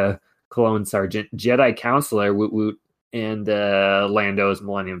Ahsoka, Clone Sergeant, Jedi Counselor, Woot Woot, and Lando's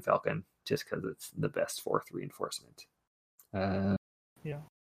Millennium Falcon. Just because it's the best 4th reinforcement. In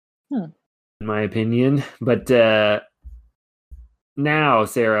my opinion. But now,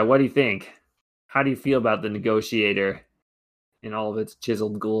 Sarah, what do you think? How do you feel about the Negotiator in all of its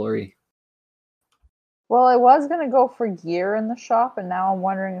chiseled glory? Well, I was going to go for gear in the shop, and now I'm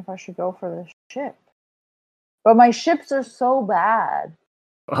wondering if I should go for the ship. But my ships are so bad.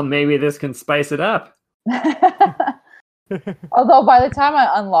 Well, maybe this can spice it up. Although by the time I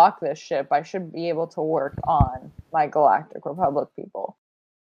unlock this ship, I should be able to work on my Galactic Republic people.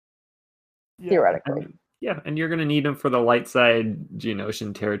 Theoretically. And you're going to need them for the light side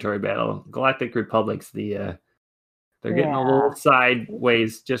Geonosian territory battle. Galactic Republic's they're getting a little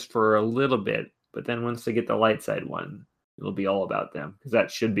sideways just for a little bit, but then once they get the light side one, it'll be all about them, because that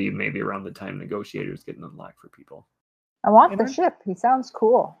should be maybe around the time Negotiators getting unlocked for people. I want the ship. He sounds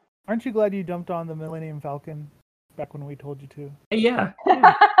cool. Aren't you glad you jumped on the Millennium Falcon back when we told you to? Yeah.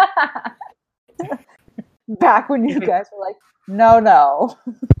 Back when you guys were like, no.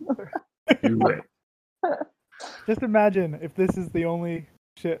 Do it. Just imagine if this is the only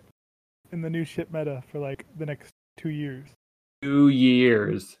ship in the new ship meta for like the next 2 years. 2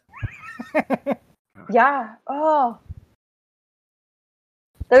 years. Yeah. Oh.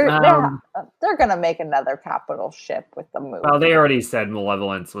 They're gonna make another capital ship with the movie. Well, they already said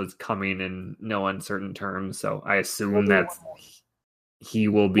Malevolence was coming in no uncertain terms, so I assume he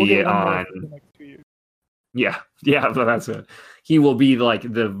will be on. The next 2 years. Yeah, but that's it. He will be like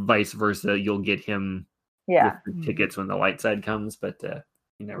the vice versa. You'll get him with the tickets when the light side comes, but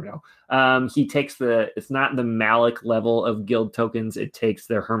you never know. He takes it's not the Malik level of guild tokens. It takes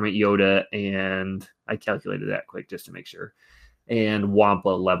the Hermit Yoda, and I calculated that quick just to make sure. And Wampa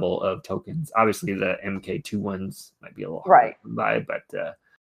level of tokens. Obviously, the MK2 ones might be a little hard to buy, but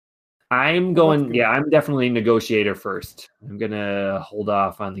I'm going. Yeah, I'm definitely Negotiator first. I'm gonna hold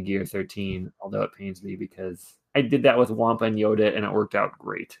off on the Gear 13, although it pains me because I did that with Wampa and Yoda, and it worked out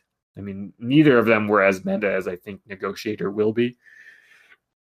great. I mean, neither of them were as meta as I think Negotiator will be,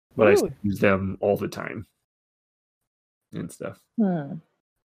 but I use them all the time. and stuff. Hmm.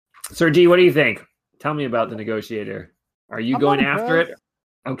 Sir D, what do you think? Tell me about the negotiator. Are you I'm going not after it? impressed.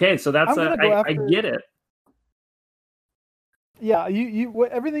 Okay, so that's I'm gonna go I after- get it. Yeah,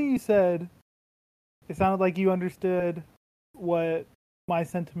 everything you said, it sounded like you understood what my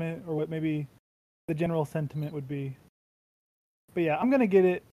sentiment or what maybe the general sentiment would be. But yeah, I'm gonna get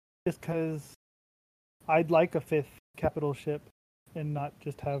it just because I'd like a 5th capital ship and not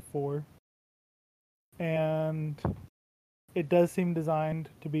just have 4. And it does seem designed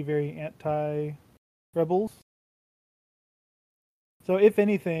to be very anti-rebels. So if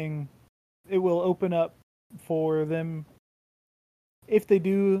anything, it will open up for them, if they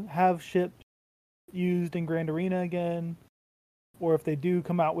do have ships used in Grand Arena again, or if they do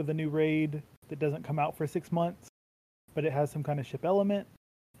come out with a new raid that doesn't come out for 6 months, but it has some kind of ship element,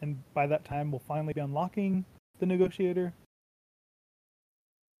 and by that time we'll finally be unlocking the negotiator.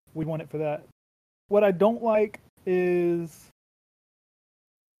 We want it for that. What I don't like is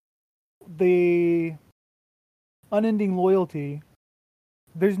the unending loyalty.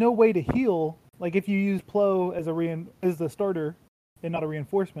 There's no way to heal. Like if you use Plo as the starter and not a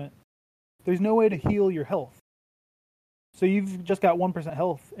reinforcement, there's no way to heal your health. So you've just got 1%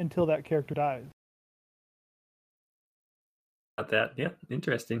 health until that character dies. About that, yeah,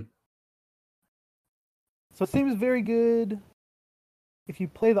 interesting. So it seems very good if you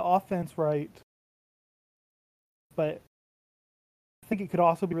play the offense right, but I think it could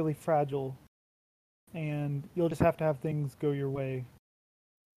also be really fragile, and you'll just have to have things go your way.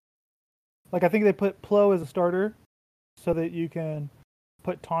 Like I think they put Plo as a starter so that you can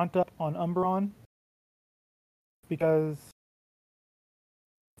put Taunt up on Umbron, because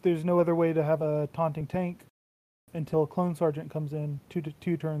there's no other way to have a taunting tank until Clone Sergeant comes in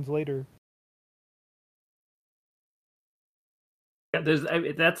two turns later. Yeah,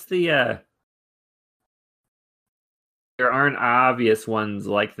 that's the there aren't obvious ones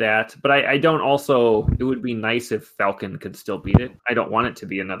like that, but I don't also, it would be nice if Falcon could still beat it. I don't want it to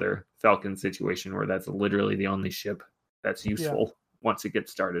be another Falcon situation where that's literally the only ship that's useful once it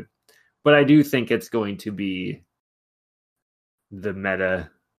gets started. But I do think it's going to be the meta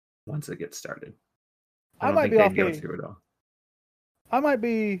once it gets started. I don't think they'd go through it all. I might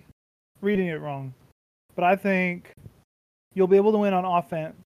be reading it wrong, but I think you'll be able to win on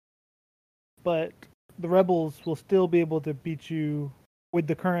offense, but the Rebels will still be able to beat you with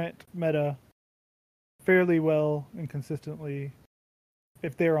the current meta fairly well and consistently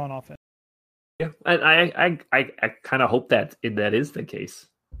if they're on offense. Yeah, I kind of hope that is the case.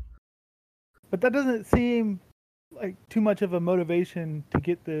 But that doesn't seem like too much of a motivation to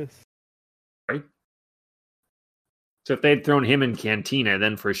get this. Right. So if they'd thrown him in Cantina,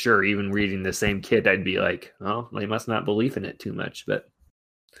 then for sure, even reading the same kit, I'd be like, well, they must not believe in it too much. But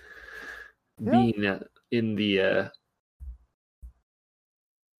being in the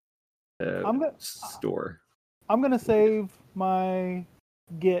store. I'm going to save my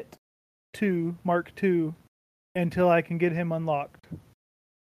Get 2, Mark II, until I can get him unlocked.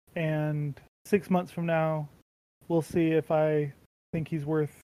 And 6 months from now, we'll see if I think he's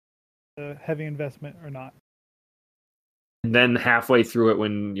worth a heavy investment or not. And then halfway through it,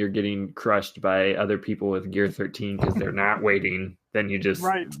 when you're getting crushed by other people with Gear 13 because they're not waiting, then you just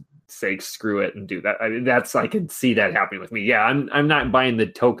say screw it and do that. I mean, I can see that happening with me. Yeah, I'm not buying the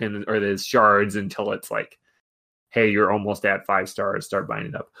token or the shards until it's like, hey, you're almost at 5 stars, start buying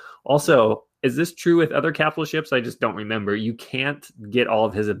it up. Also, is this true with other capital ships? I just don't remember. You can't get all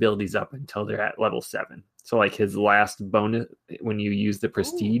of his abilities up until they're at level 7. So like his last bonus, when you use the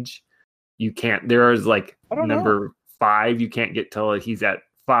prestige, you can't. There is like number 5, you can't get till he's at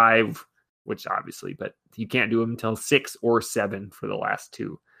 5, which obviously, but you can't do him until 6 or 7 for the last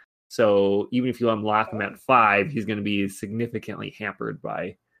 2. So even if you unlock him at 5, he's going to be significantly hampered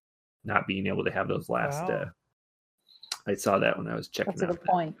by not being able to have those last. I saw that when I was checking. That's a good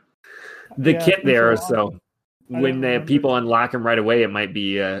point. The kit there, so when the people unlock him right away, it might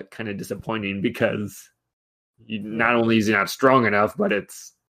be kind of disappointing because not only is he not strong enough, but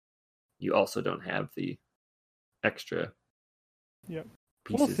you also don't have the extra. Yep.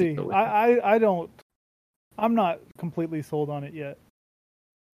 We'll see. I'm not completely sold on it yet.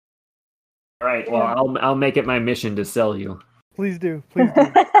 All right. Well, I'll make it my mission to sell you. Please do. Please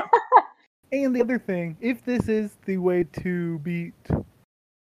do. And the other thing, if this is the way to beat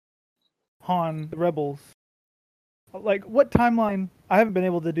Han, the Rebels, like what timeline? I haven't been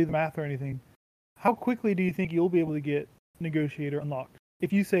able to do the math or anything. How quickly do you think you'll be able to get Negotiator unlocked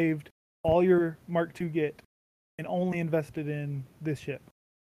if you saved all your Mark II Get and only invested in this ship?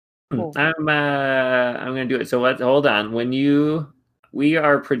 I'm going to do it. So let's hold on. When you we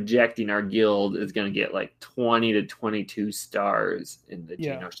are projecting our guild is going to get like 20 to 22 stars in the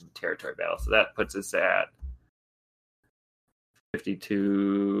Geonosian territory battle. So that puts us at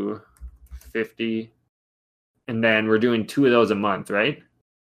 52, 50. And then we're doing 2 of those a month, right?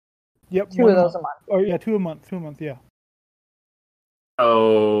 Yep. 2 of those a month. Oh, yeah, 2 a month. 2 a month, yeah.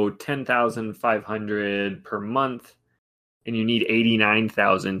 So 10,500 per month. And you need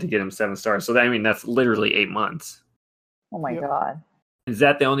 89,000 to get him 7 stars. So that's literally 8 months. Oh my God. Is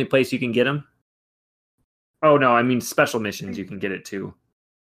that the only place you can get him? Oh no, I mean special missions you can get it too.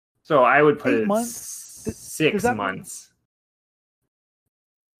 So I would put 8 it months? 6 months.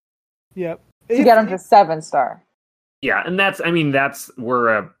 Yep. To get him to 7-star. Yeah, and that's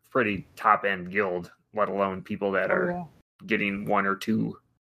we're a pretty top end guild, let alone people that are getting 1 or 2.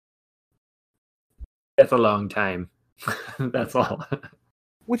 That's a long time. That's all.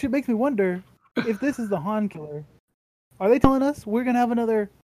 Which it makes me wonder if this is the Han killer. Are they telling us we're gonna have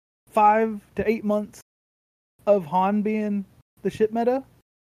another 5 to 8 months of Han being the ship meta?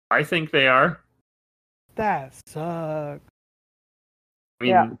 I think they are. That sucks. I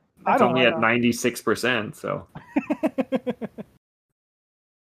mean, it's only at 96%, so.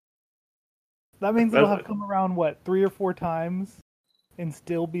 That means it'll have come around, 3 or 4 times and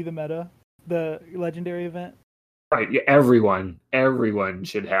still be the meta? The legendary event? Right, yeah, everyone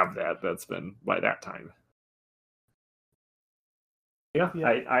should have that. That's been by that time. Yeah.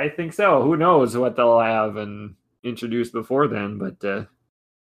 I think so. Who knows what they'll have and introduce before then, but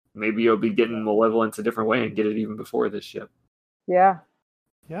maybe you'll be getting Malevolence a different way and get it even before this ship. Yeah.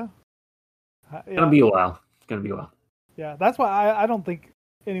 Yeah. It's gonna be a while. Yeah, that's why I don't think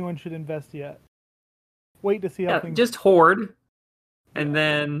anyone should invest yet. Wait to see how things... just hoard, and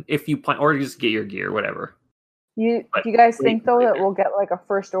then if you plan, or just get your gear, whatever. Do you guys think though that we'll get like a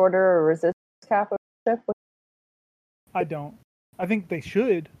first order or resistance capital ship? I don't. I think they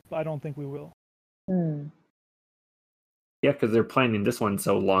should, but I don't think we will. Hmm. Yeah, because they're planning this one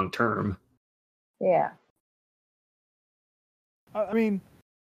so long term. Yeah. I mean,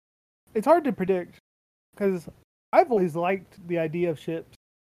 it's hard to predict because I've always liked the idea of ships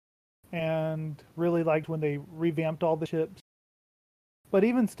and really liked when they revamped all the ships. But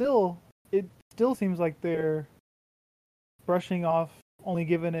even still, it still seems like they're brushing off, only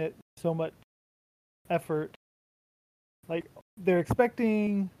giving it so much effort. Like, they're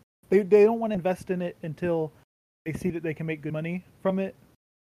expecting... They don't want to invest in it until they see that they can make good money from it.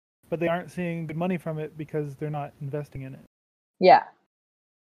 But they aren't seeing good money from it because they're not investing in it. Yeah.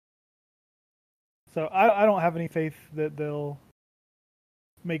 So I don't have any faith that they'll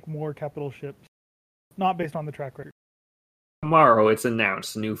make more capital ships. Not based on the track record. Tomorrow it's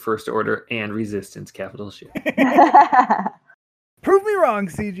announced new First Order and Resistance capital ship. Prove me wrong,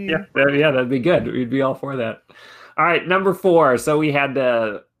 CG. Yeah, that'd be good. We'd be all for that. All right, number 4. So we had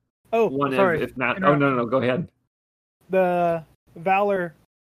one. Sorry. If not, no, go ahead. The Valor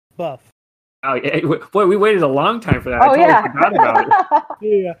buff. Oh, yeah, boy, we waited a long time for that. Oh, I totally forgot about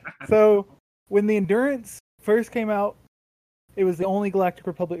it. Yeah. So when the Endurance first came out, it was the only Galactic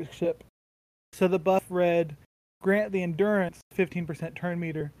Republic ship. So the buff read, grant the Endurance 15% turn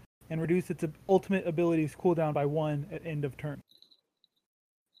meter and reduce its ultimate abilities cooldown by 1 at end of turn.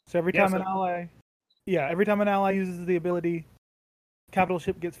 So every time an ally uses the ability, capital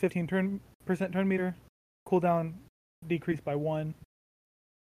ship gets 15% turn meter, cooldown decreased by 1.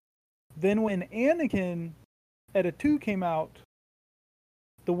 Then when Anakin Edda 2 came out,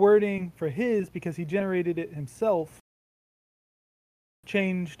 the wording for his, because he generated it himself,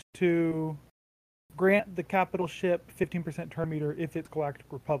 changed to grant the capital ship 15% turn meter if it's Galactic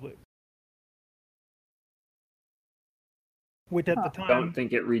Republic. Which at the time... I don't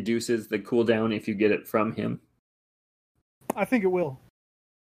think it reduces the cooldown if you get it from him. I think it will.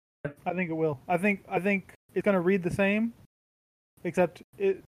 I think it's going to read the same, except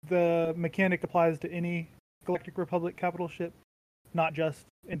the mechanic applies to any Galactic Republic capital ship, not just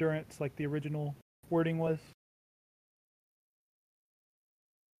Endurance like the original wording was.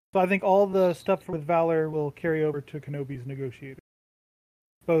 So I think all the stuff with Valor will carry over to Kenobi's Negotiator.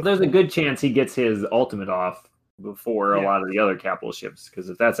 There's a good chance he gets his ultimate off before a lot of the other capital ships, because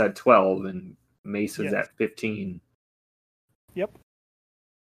if that's at 12 and Mesa's at 15. Yep.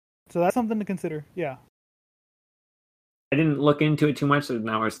 So that's something to consider, yeah. I didn't look into it too much, so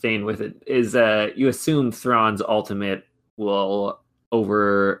now we're staying with it. Is you assume Thrawn's ultimate will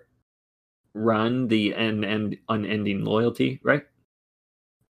overrun the unending loyalty, right?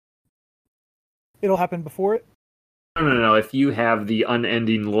 It'll happen before it? No. If you have the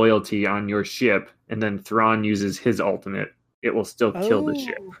unending loyalty on your ship, and then Thrawn uses his ultimate, it will still kill the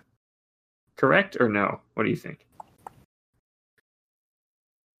ship. Correct or no? What do you think?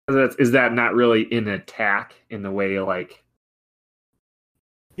 Is that not really an attack in the way like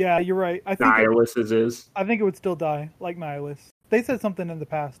Yeah, you're right. I think Nihilus is? I think it would still die, like Nihilus. They said something in the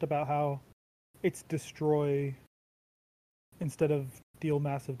past about how it's destroy instead of deal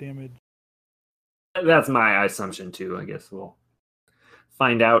massive damage. That's my assumption too. I guess we'll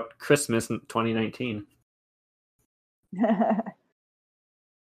find out Christmas 2019.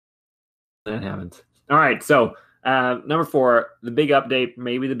 That happens. All right, so number 4, the big update,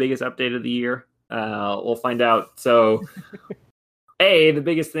 maybe the biggest update of the year. We'll find out. So, the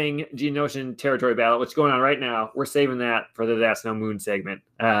biggest thing, Geonosian territory battle, which is going on right now. We're saving that for the That's No Moon segment.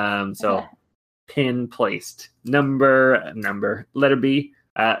 So, pin placed. Letter B,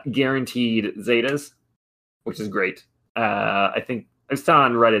 guaranteed Zetas, which is great. I think I saw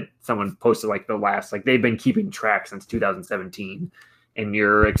on Reddit someone posted like the last, like they've been keeping track since 2017. And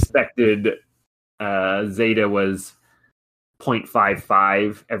your expected Zeta was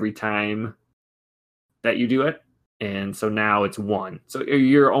 0.55 every time that you do it. And so now it's 1. So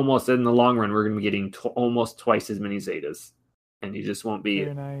you're almost, in the long run, we're going to be getting almost twice as many Zetas. And you just won't be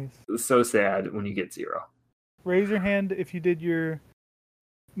so sad when you get 0. Raise your hand if you did your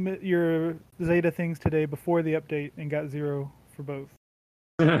Zeta things today before the update and got 0 for both.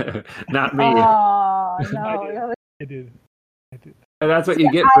 Not me. Oh, no. I did. That's what you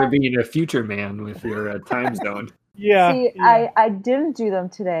get for being a future man with your time zone. Yeah. See, yeah. I didn't do them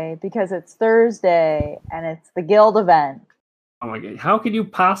today because it's Thursday and it's the guild event. Oh my god! How could you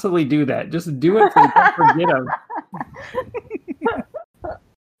possibly do that? Just do it so you don't forget them.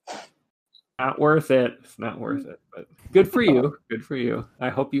 Not worth it. It's not worth it. But good for you. Good for you. I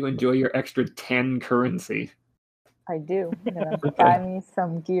hope you enjoy your extra 10 currency. I do. I'm gonna buy me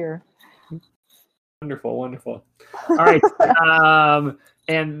some gear. Wonderful, wonderful. All right.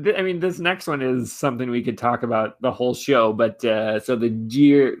 This next one is something we could talk about the whole show. But so the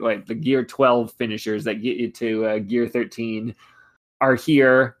Gear 12 finishers that get you to Gear 13 are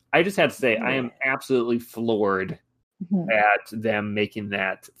here. I just have to say, I am absolutely floored at them making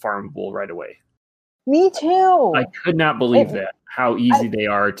that farmable right away. Me too. I could not believe that, how easy they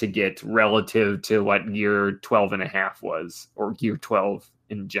are to get relative to what Gear 12 and a half was, or Gear 12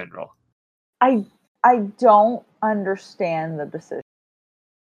 in general. I don't understand the decision.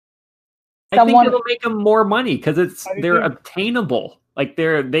 I think it'll make them more money because they're obtainable. Like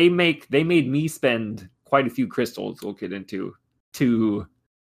they made me spend quite a few crystals. We'll get into to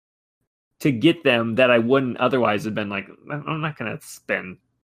get them that I wouldn't otherwise have been like. I'm not going to spend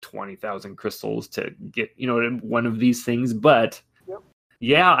 20,000 crystals to get one of these things, but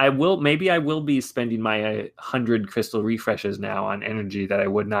yeah, I will. Maybe I will be spending my 100 crystal refreshes now on energy that I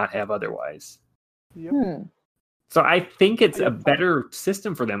would not have otherwise. Yep. So I think it's a better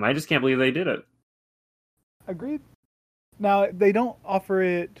system for them. I just can't believe they did it. Agreed. Now, they don't offer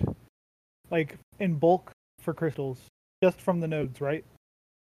it like in bulk for crystals, just from the nodes, right?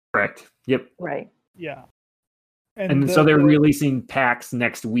 Correct. Yep. Right. Yeah. And so they're releasing packs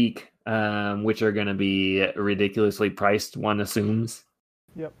next week, which are going to be ridiculously priced, one assumes.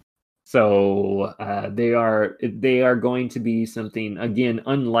 Yep. So they are going to be something, again,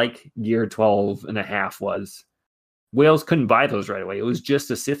 unlike Gear 12 and a half was. Whales couldn't buy those right away. It was just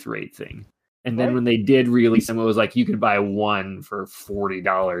a Sith raid thing. And then when they did release them, it was like you could buy one for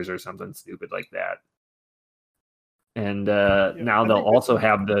 $40 or something stupid like that. And now they'll also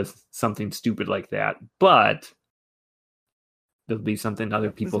have something stupid like that. But there'll be something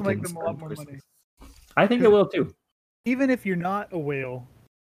other people can spend for Christmas. I think it will too. Even if you're not a whale,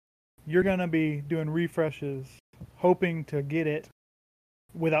 you're going to be doing refreshes, hoping to get it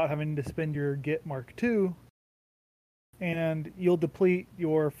without having to spend your Get Mark II. And you'll deplete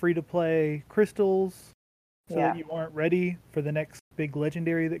your free-to-play crystals so that you aren't ready for the next big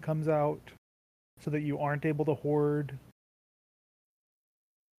legendary that comes out, so that you aren't able to hoard.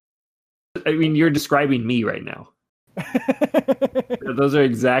 I mean, you're describing me right now. Those are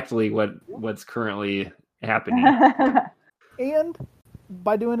exactly what's currently happening. And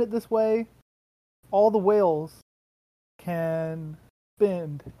by doing it this way, all the whales can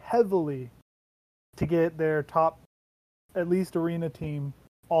spend heavily to get their top, at least arena team,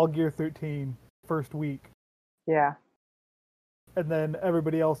 all Gear 13 first week. Yeah. And then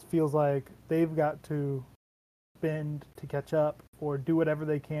everybody else feels like they've got to spend to catch up or do whatever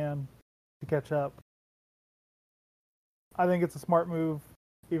they can to catch up. I think it's a smart move,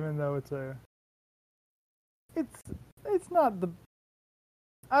 even though it's not the,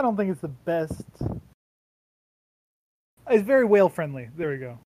 I don't think it's the best. It's very whale friendly. There we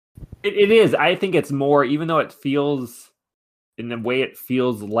go. It is. I think it's more, even though it feels, in a way, it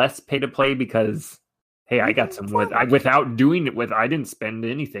feels less pay to play because hey, I got some without doing it with. I didn't spend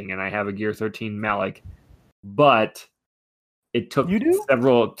anything, and I have a Gear 13 Malik, but it took You do?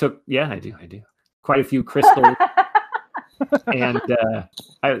 Yeah, I do quite a few crystals, and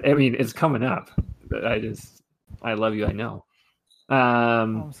I mean, it's coming up. I love you, I know.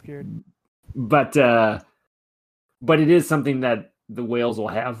 I'm scared. But it is something that the whales will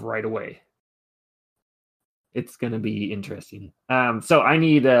have right away. It's going to be interesting. So I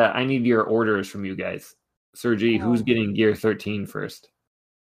need your orders from you guys. Sergi, who's getting Gear 13 first?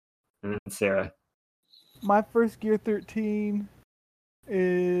 And then Sarah. My first Gear 13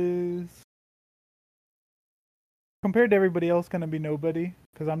 is, compared to everybody else, going to be nobody,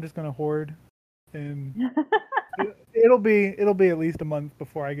 because I'm just going to hoard, and it'll be at least a month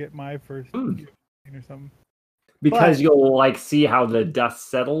before I get my first Gear 13 or something. Because you'll like see how the dust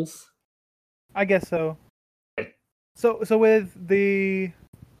settles. I guess so. Okay. So with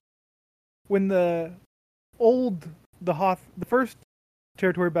when the first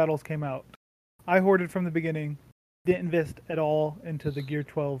territory battles came out, I hoarded from the beginning, didn't invest at all into the Gear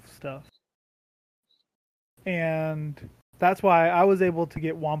 12 stuff. And that's why I was able to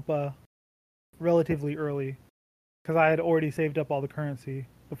get Wampa relatively early, because I had already saved up all the currency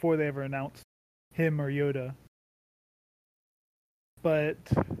before they ever announced him or Yoda. But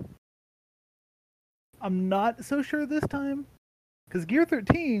I'm not so sure this time, because Gear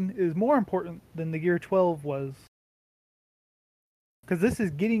 13 is more important than the Gear 12 was. Because this is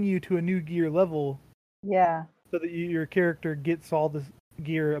getting you to a new gear level. Yeah. So that your character gets all this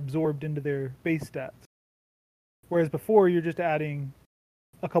gear absorbed into their base stats. Whereas before, you're just adding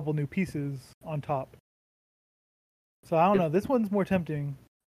a couple new pieces on top. So I don't know. This one's more tempting.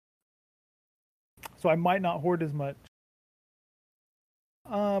 So I might not hoard as much.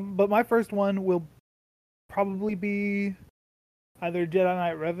 But my first one will probably be either Jedi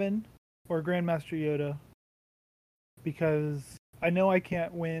Knight Revan or Grandmaster Yoda. Because I know I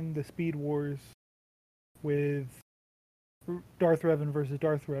can't win the Speed Wars with Darth Revan versus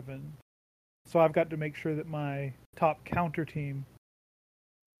Darth Revan. So I've got to make sure that my top counter team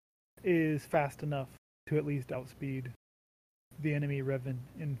is fast enough to at least outspeed the enemy Revan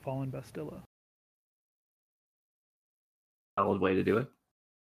in Fallen Bastilla. Solid way to do it.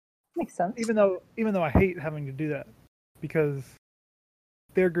 Makes sense. Even though I hate having to do that, because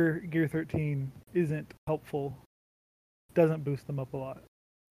their Gear 13 isn't helpful, doesn't boost them up a lot.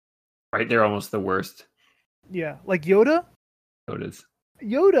 Right, they're almost the worst. Yeah, like Yoda.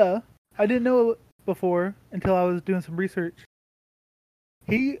 Yoda, I didn't know before until I was doing some research.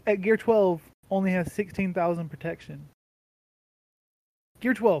 He, at Gear 12, only has 16,000 protection.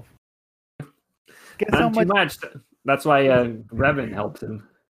 Gear 12. Guess Not how too much? That's why Revan helps him.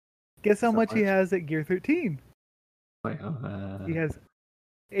 Guess how much he has at Gear 13? He has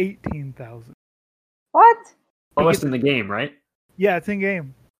 18,000. What? Lowest in the game, right? Yeah, it's in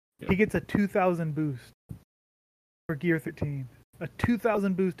game. Yeah. He gets a 2,000 boost for Gear 13. A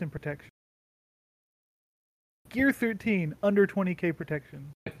 2,000 boost in protection. Gear 13, under 20k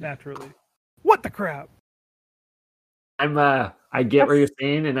protection, naturally. What the crap? I get what you're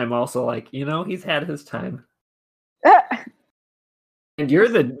saying, and I'm also like, he's had his time. And you're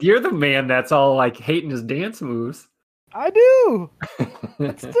the man that's all like hating his dance moves. I do.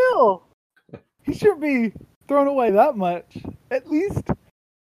 But still, he shouldn't be thrown away that much. At least,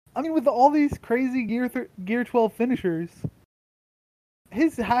 I mean, with all these crazy Gear 12 finishers,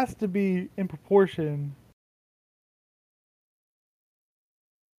 his has to be in proportion.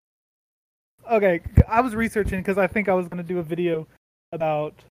 Okay, I was researching because I think I was going to do a video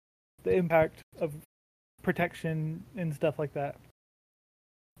about the impact of protection and stuff like that.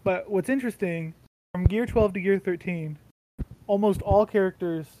 But what's interesting, from Gear 12 to Gear 13, almost all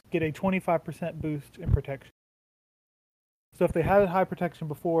characters get a 25% boost in protection. So if they had high protection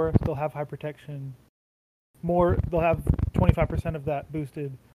before, they'll have high protection more. They'll have 25% of that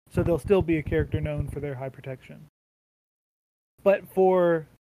boosted, so they'll still be a character known for their high protection. But for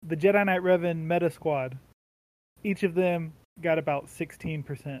the Jedi Knight Revan meta squad, each of them got about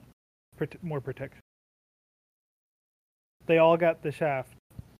 16% more protection. They all got the shaft,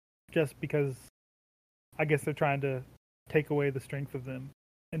 just because I guess they're trying to take away the strength of them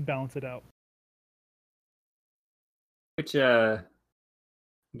and balance it out. Which,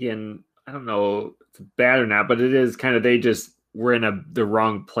 again, I don't know if it's bad or not, but it is kind of, they just were in the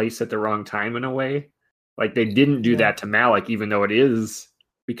wrong place at the wrong time in a way. Like, they didn't do that to Malik, even though it is,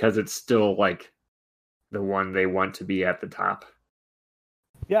 because it's still, like, the one they want to be at the top.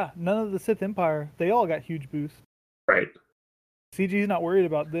 Yeah, none of the Sith Empire, they all got huge boosts. Right. CG's not worried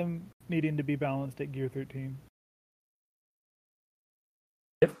about them needing to be balanced at Gear 13.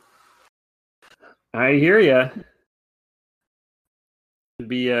 Yep. I hear you. It'd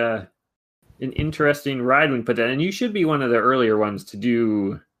be an interesting ride when you put that, and you should be one of the earlier ones to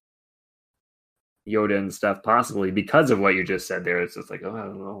do Yoda and stuff, possibly because of what you just said there. It's just like, oh, I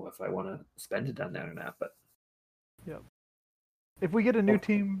don't know if I want to spend it on that or not. But if we get a new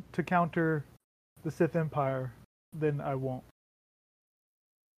team to counter the Sith Empire, then I won't.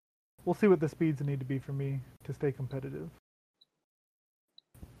 We'll see what the speeds need to be for me to stay competitive.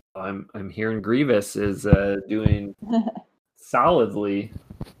 I'm hearing Grievous is doing solidly.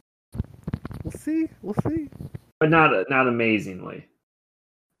 We'll see, but not amazingly.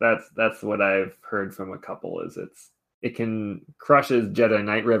 That's what I've heard from a couple. Is it can crush his Jedi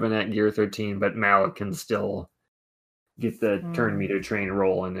Knight Revan at gear 13, but Malak can still get the turn meter train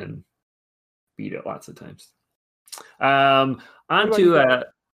rolling and beat it lots of times. On to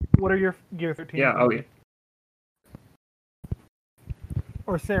what are your gear 13? Yeah. Oh yeah.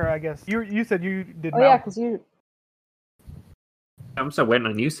 Or Sarah, I guess. You said you did. Oh yeah, because you. I'm still waiting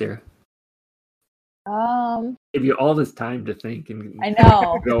on you, Sarah. Give you all this time to think and I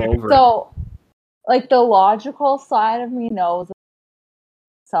know. Go over. So, like the logical side of me knows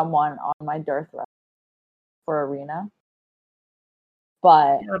someone on my Death Ride for Arena,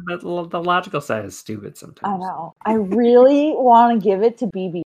 but yeah, but the logical side is stupid sometimes. I know. I really want to give it to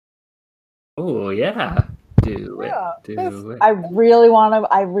BB. Oh yeah, do it. I really want him to.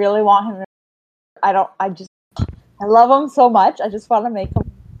 I love him so much. I just want to make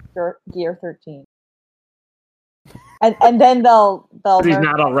him gear 13. And then they'll he's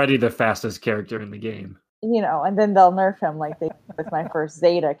not already the fastest character in the game. You know, and then they'll nerf him like they did with my first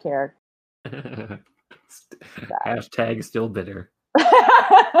Zeta character. Hashtag still bitter. I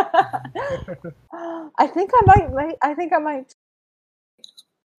think I might.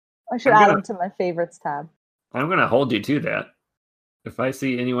 I should add him to my favorites tab. I'm gonna hold you to that. If I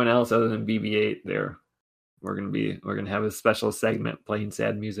see anyone else other than BB-8 there, we're gonna have a special segment playing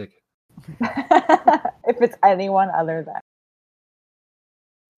sad music. If it's anyone other than,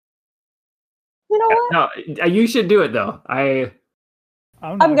 you know what? No, you should do it though.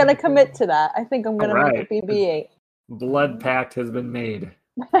 I'm gonna commit to that. I think I'm gonna make it BB-8. Blood pact has been made.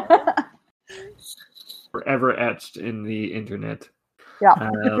 Forever etched in the internet.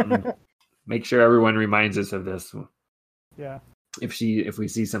 Yeah. Make sure everyone reminds us of this. Yeah. If we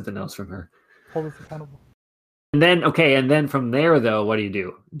see something else from her. Hold us accountable. And then from there though, what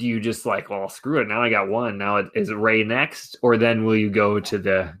do? Do you just like, well, screw it, now I got one. Now is it Rey next? Or then will you go to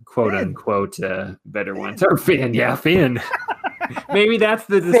the quote unquote better ones? Or Finn, yeah, Finn. Maybe that's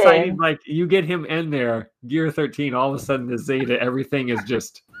the deciding, like you get him in there, gear 13, all of a sudden the Zeta, everything is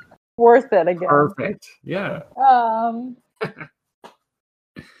just worth it again. Perfect. Yeah.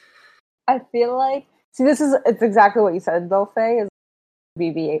 I feel like it's exactly what you said though, Faye, is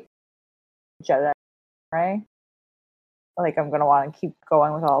BB-8 Jedi, right? Like I'm gonna want to keep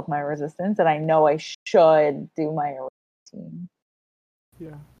going with all of my resistance, and I know I should do my routine.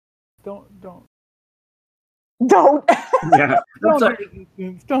 Yeah. Don't. Yeah.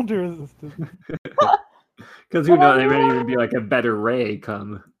 Don't do resistance. Because who knows? There may even be like a better Rey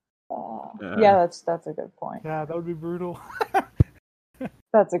come. Yeah, that's a good point. Yeah, that would be brutal.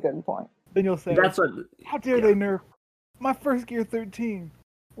 That's a good point. Then you'll say, how dare they nerf? My first gear 13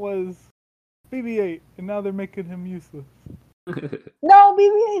 was BB-8, and now they're making him useless. No,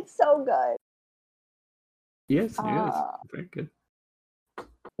 BB-8's so good. Yes, he is. Very good.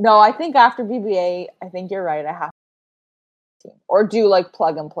 No, I think after BB-8, I think you're right. I have to or do like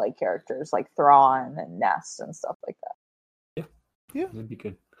plug and play characters like Thrawn and Nest and stuff like that. Yeah, that'd be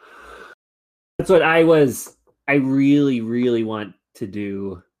good. That's what I really, really want to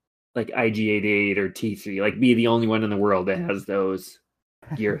do, like IG-88 or T3, like be the only one in the world that has those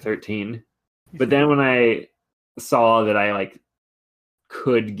gear 13. But then when I saw that I like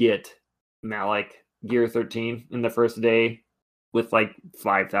could get Malak gear 13 in the first day with like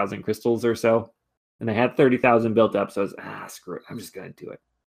 5,000 crystals or so, and I had 30,000 built up, so I was screw it, I'm just gonna do it.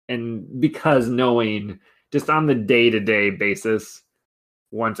 And because knowing just on the day-to-day basis,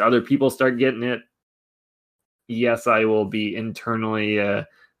 once other people start getting it, yes, I will be internally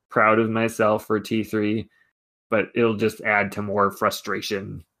proud of myself for T3, but it'll just add to more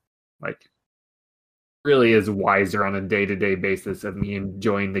frustration. Like, really is wiser on a day-to-day basis of me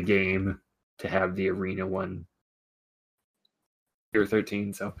enjoying the game to have the arena one gear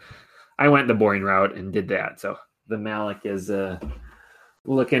 13. So I went the boring route and did that. So the Malak is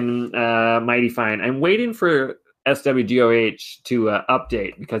looking mighty fine. I'm waiting for SWGOH to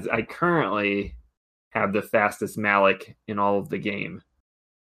update because I currently have the fastest Malak in all of the game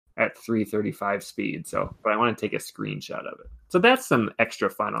at 335 speed. So, but I want to take a screenshot of it. So that's some extra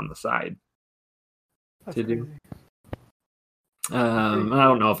fun on the side. That's to crazy. do. I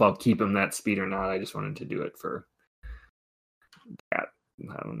don't know if I'll keep him that speed or not. I just wanted to do it for that.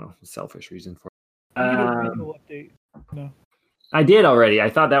 I don't know, selfish reason for it. You get a vehicle update. No. I did already. I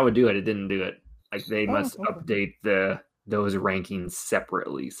thought that would do it. It didn't do it. Like they must okay. update those rankings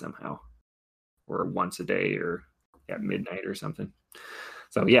separately somehow, or once a day, or at midnight or something.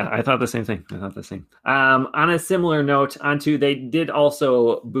 So yeah, I thought the same thing. On a similar note, they did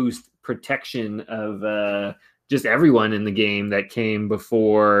also boost protection of just everyone in the game that came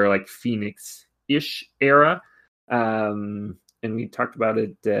before like Phoenix-ish era. And we talked about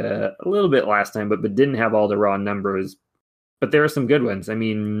it a little bit last time, but didn't have all the raw numbers. But there are some good ones. I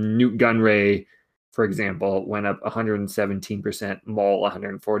mean, Newt Gunray, for example, went up 117%, Maul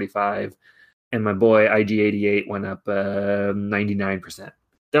 145%, and my boy IG88 went up 99%.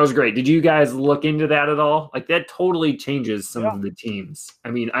 That was great. Did you guys look into that at all? Like that totally changes some of the teams. I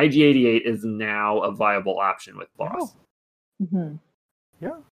mean, IG88 is now a viable option with Boss. Mm-hmm.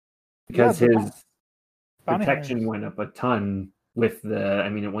 Yeah. Because his Bounty protection hunters went up a ton with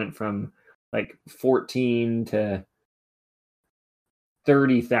it went from like 14 to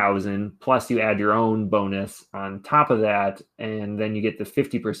 30,000, plus you add your own bonus on top of that, and then you get the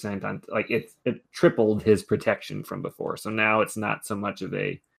 50% on, like it tripled his protection from before. So now it's not so much of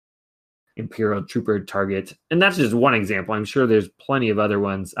a Imperial Trooper target. And that's just one example. I'm sure there's plenty of other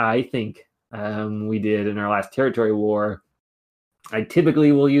ones. I think we did in our last territory war. I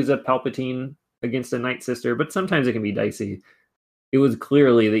typically will use a Palpatine against a Night Sister, but sometimes it can be dicey. It was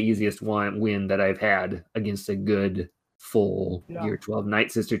clearly the easiest win that I've had against a good full Year 12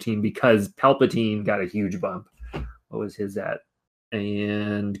 Night Sister team, because Palpatine got a huge bump. What was his at?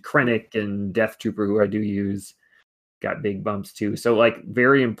 And Krennic and Death Trooper, who I do use, got big bumps too. So like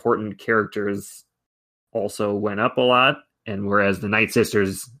very important characters also went up a lot. And whereas the Night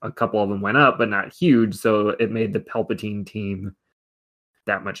Sisters, a couple of them went up, but not huge. So it made the Palpatine team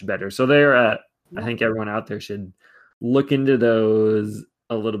that much better. So I think everyone out there should look into those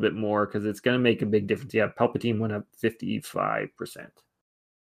a little bit more, because it's going to make a big difference. Yeah, Palpatine went up 55%.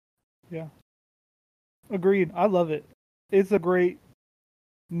 Yeah. Agreed. I love it. It's a great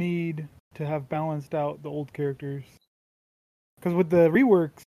need to have balanced out the old characters. Because with the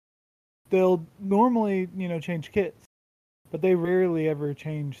reworks, they'll normally, change kits, but they rarely ever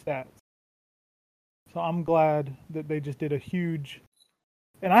change stats. So I'm glad that they just did a huge...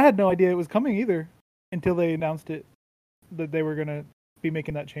 And I had no idea it was coming either until they announced it, that they were going to be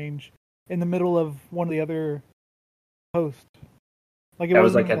making that change in the middle of one of the other posts. Like it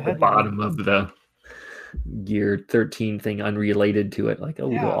was like wasn't at the bottom of the Gear 13 thing, unrelated to it. Like,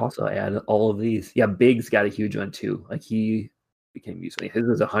 we'll also add all of these. Yeah, Biggs got a huge one too. Like he became useful. His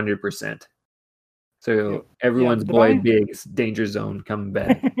was 100%. So everyone's boy Biggs, Danger Zone coming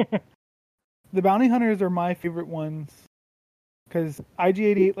back. The bounty hunters are my favorite ones, because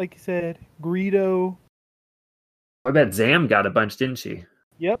IG88, like you said, Greedo. I bet Zam got a bunch, didn't she?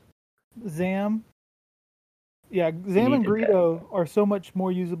 Yep. Zam. Yeah, Zam and Greedo are so much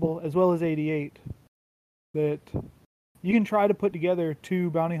more usable, as well as 88, that you can try to put together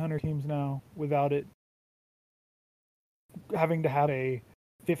 2 bounty hunter teams now without it having to have a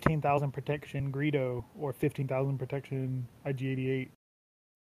 15,000 protection Greedo or 15,000 protection IG88.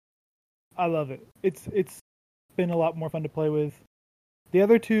 I love it. It's been a lot more fun to play with. The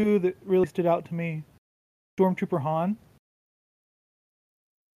other 2 that really stood out to me, Stormtrooper Han.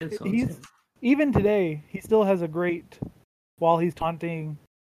 Even today, he still has a great, while he's taunting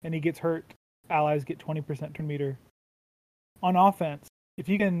and he gets hurt, allies get 20% turn meter. On offense, if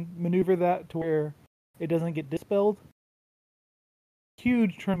you can maneuver that to where it doesn't get dispelled,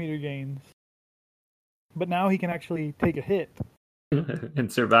 huge turn meter gains. But now he can actually take a hit.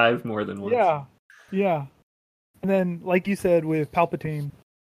 And survive more than once. Yeah. And then, like you said with Palpatine,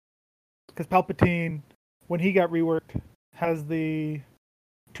 because Palpatine, when he got reworked, has the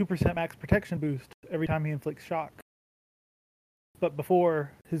 2% max protection boost every time he inflicts shock. But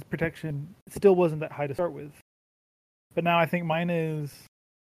before, his protection still wasn't that high to start with. But now I think mine is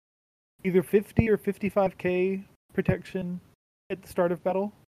either 50 or 55k protection at the start of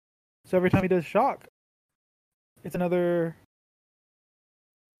battle. So every time he does shock, it's another...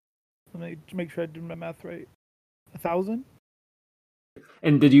 Let me make sure I do my math right. 1,000?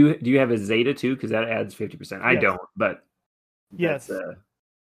 And do you have a Zeta too? Because that adds 50%. I don't, but yes,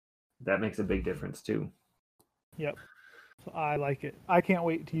 that makes a big difference too. Yep. So I like it. I can't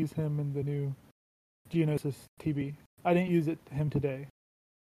wait to use him in the new Geonosis TB. I didn't use him today,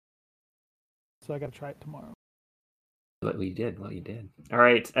 so I got to try it tomorrow. Well, you did. All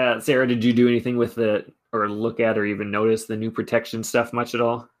right, Sarah, did you do anything with or look at or even notice the new protection stuff much at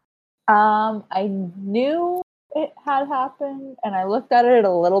all? I knew it had happened, and I looked at it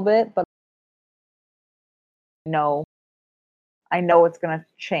a little bit, but no, I know it's going to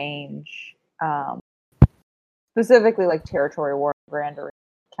change. Specifically, like Territory War, Grand Arena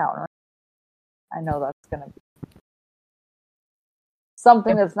counter. I know that's going to be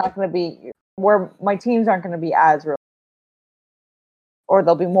something that's not going to be where my teams aren't going to be as reliable, or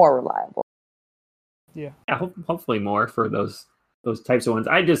they'll be more reliable. Yeah. Hopefully more for those types of ones.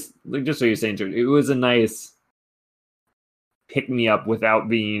 I just so you're saying, it was a nice pick me up without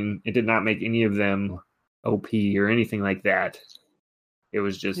being. It did not make any of them OP or anything like that. It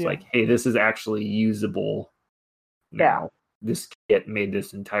was just like, hey, this is actually usable now. Yeah. This kit made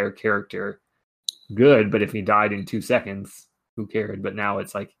this entire character good, but if he died in 2 seconds, who cared? But now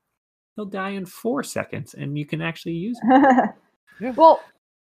it's like he'll die in 4 seconds, and you can actually use him. Yeah. Well,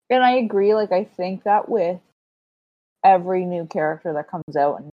 and I agree. Like, I think that with every new character that comes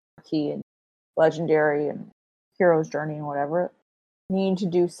out in Key and Legendary and Hero's Journey and whatever, need to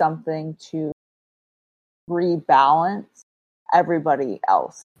do something to rebalance everybody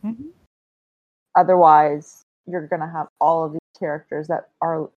else. Mm-hmm. Otherwise, you're going to have all of these characters that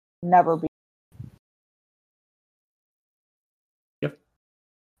are never be. Yep.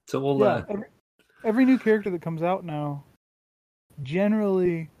 So we'll. Every new character that comes out now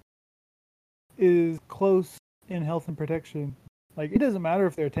generally is close in health and protection. Like, it doesn't matter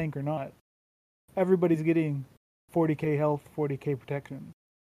if they're a tank or not. Everybody's getting 40k health, 40k protection.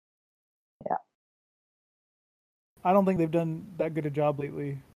 Yeah. I don't think they've done that good a job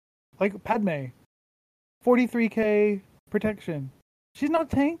lately. Like Padme, 43k protection. She's not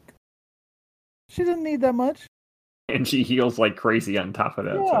a tank. She doesn't need that much. And she heals like crazy on top of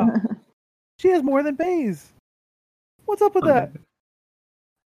that. Yeah. So. She has more than Baze. What's up with that? That's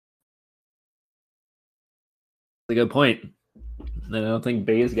a good point. And I don't think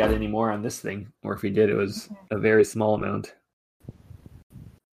Baze got any more on this thing. Or if he did, it was a very small amount.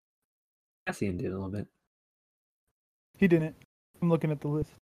 Cassian did a little bit. He didn't. I'm looking at the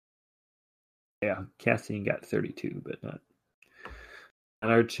list. Yeah, Cassian got 32, but not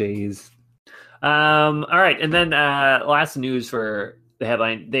our Chase. All right, and then last news for the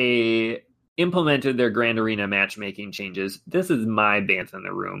headline. They implemented their Grand Arena matchmaking changes. This is my Bantha in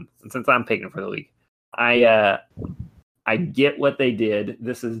the room. And since I'm picking for the league, I get what they did.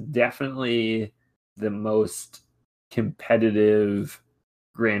 This is definitely the most competitive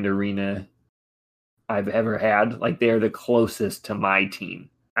Grand Arena I've ever had. Like, they're the closest to my team.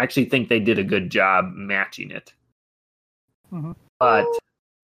 I actually think they did a good job matching it. Mm-hmm. But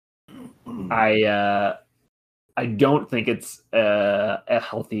I don't think it's a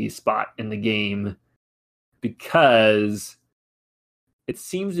healthy spot in the game because it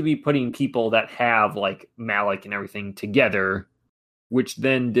seems to be putting people that have like Malik and everything together, which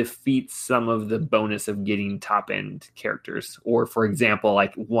then defeats some of the bonus of getting top end characters. Or, for example,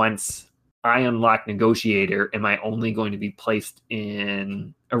 like once I unlock Negotiator, am I only going to be placed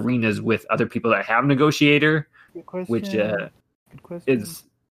in arenas with other people that have Negotiator? Good question. Which Good question.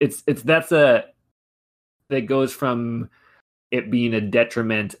 that goes from it being a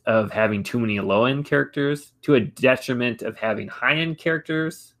detriment of having too many low-end characters to a detriment of having high-end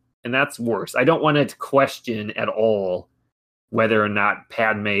characters, and that's worse. I don't want to question at all whether or not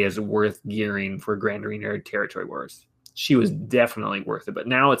Padme is worth gearing for Grand Arena or Territory Wars. She was definitely worth it, but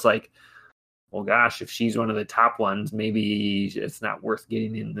now it's like, well, gosh, if she's one of the top ones, maybe it's not worth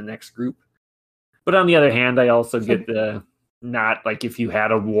getting in the next group. But on the other hand, I also get the not like if you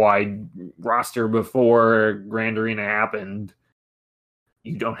had a wide roster before Grand Arena happened,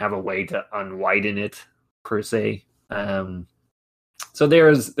 you don't have a way to unwiden it per se. So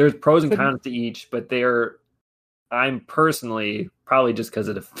there's pros and cons to each, but I'm personally, probably just because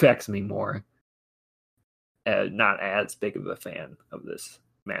it affects me more, not as big of a fan of this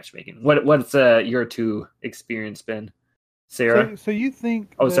matchmaking. What's your two experience been, Sarah? So you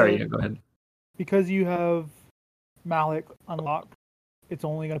think? Oh, sorry. Yeah, go ahead. Because you have Malik unlocked, it's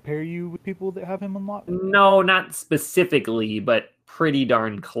only going to pair you with people that have him unlocked? No, not specifically, but pretty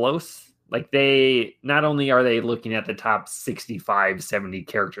darn close. Like, they not only are they looking at the top 65, 70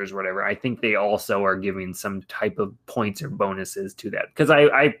 characters or whatever, I think they also are giving some type of points or bonuses to that. Because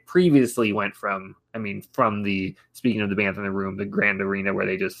I previously went from the, speaking of the Bantha in the room, the Grand Arena where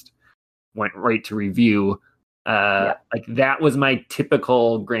they just went right to review. Like, that was my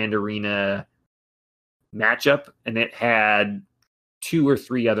typical Grand Arena matchup, and it had 2 or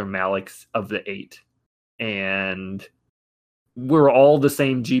 3 other Maliks of the 8. And we're all the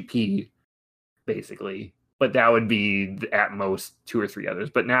same GP, basically, but that would be at most 2 or 3 others.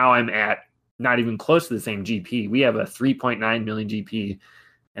 But now I'm at not even close to the same GP. We have a 3.9 million GP,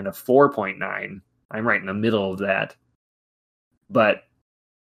 and a 4.9. I'm right in the middle of that. But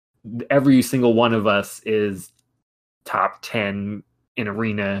every single one of us is top 10 in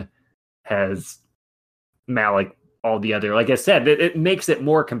arena, has Malik, all the other. Like I said, it makes it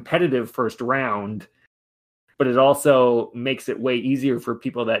more competitive first round, but it also makes it way easier for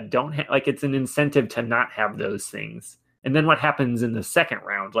people that don't have, like, it's an incentive to not have those things. And then what happens in the second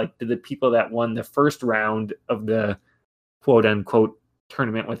round? Like, do the people that won the first round of the quote unquote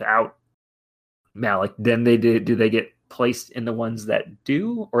tournament without Malik, then do they get placed in the ones that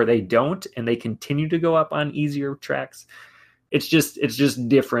do, or they don't, and they continue to go up on easier tracks? It's just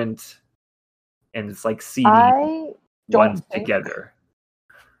different, and it's like seeding ones together.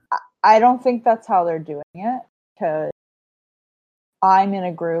 I don't think that's how they're doing it, because I'm in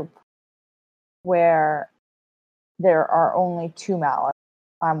a group where there are only 2 Malik.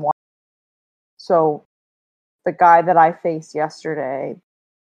 I'm one. So the guy that I faced yesterday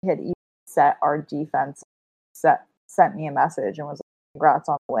had even set our defense, sent me a message and was like, congrats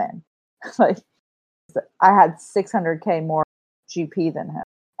on the win. Like, I had 600k more GP than him,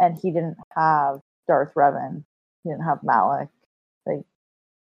 and he didn't have Darth Revan, he didn't have Malik. Like,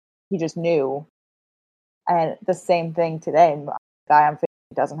 he just knew. And the same thing today, the guy I'm facing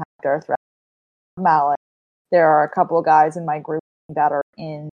doesn't have Darth Revan, Malik. There are a couple of guys in my group that are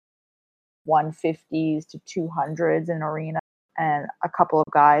in 150s to 200s in arena, and a couple of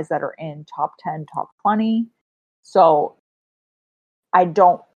guys that are in top 10, top 20. So I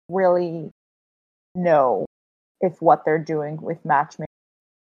don't really know if what they're doing with matchmaking,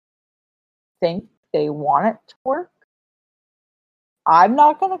 think they want it to work. I'm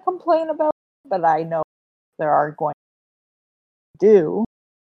not going to complain about it, but I know there are going to do.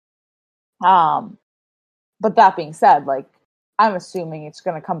 But that being said, like, I'm assuming it's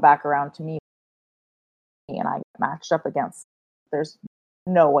going to come back around to me and I get matched up against. There's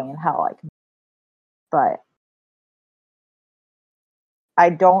no way in hell I can. But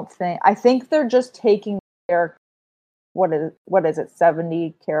I think they're just taking their, what is it,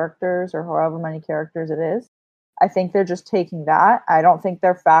 70 characters or however many characters it is. I think they're just taking that. I don't think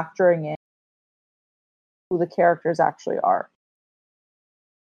they're factoring in who the characters actually are.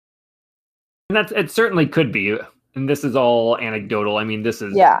 And it certainly could be. And this is all anecdotal. I mean, this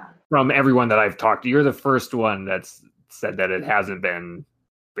is from everyone that I've talked to. You're the first one that's said that it hasn't been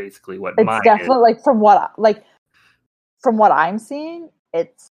basically what it's mine definitely is. like from what I'm seeing,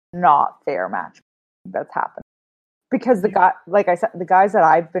 it's not fair match that's happening, because the guy, like I said, the guys that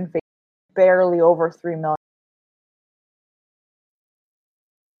I've been facing barely over 3 million.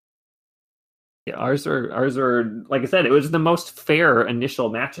 Yeah, ours are like I said, it was the most fair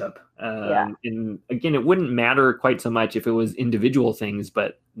initial matchup. And again, it wouldn't matter quite so much if it was individual things,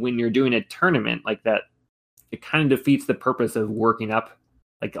 but when you're doing a tournament like that, it kind of defeats the purpose of working up.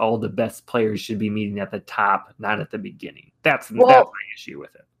 Like, all the best players should be meeting at the top, not at the beginning. That's my issue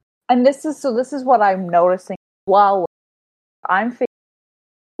with it. And this is what I'm noticing. Well, I'm facing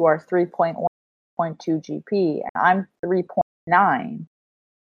who are 3.1.2 GP, and I'm 3.9.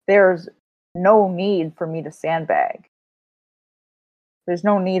 There's no need for me to sandbag. There's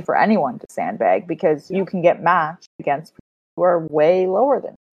no need for anyone to sandbag, because you can get matched against people who are way lower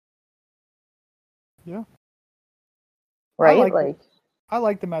than you. Yeah. Right? I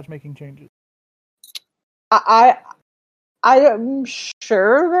like the matchmaking changes. I'm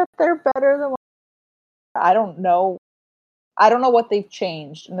sure that they're better than. I don't know what they've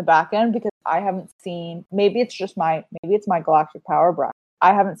changed in the back end, because I haven't seen. Maybe it's my Galactic Power bracket.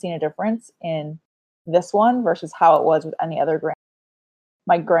 I haven't seen a difference in this one versus how it was with any other Grand.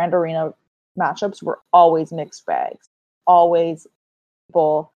 My Grand Arena matchups were always mixed bags. Always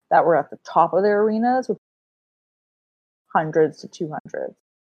people that were at the top of their arenas with 100s to 200s.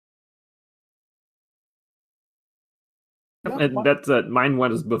 And that's mine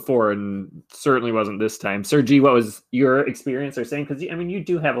was before, and certainly wasn't this time. Sir G, what was your experience or saying? Because I mean, you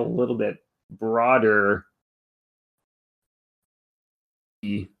do have a little bit broader,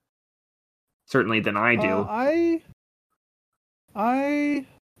 certainly, than I do.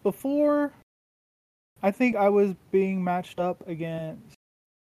 Before, I think I was being matched up against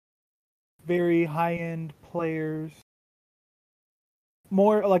very high-end players,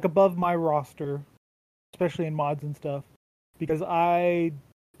 more like above my roster, especially in mods and stuff, because I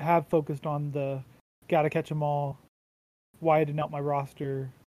have focused on the gotta catch them all, widen out my roster.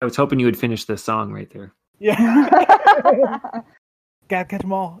 I was hoping you would finish this song right there. Yeah. Gotta catch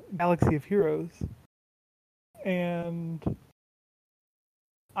them all, Galaxy of Heroes. And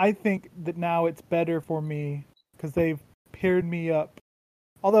I think that now it's better for me because they've paired me up.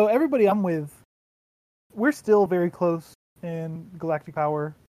 Although everybody I'm with, we're still very close in Galactic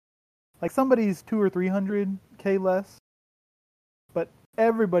Power. Like somebody's 200 or 300k less, but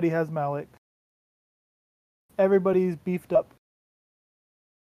everybody has Malik. Everybody's beefed up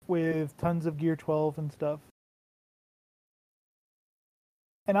with tons of Gear 12 and stuff.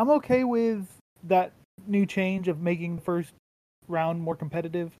 And I'm okay with that new change of making the first round more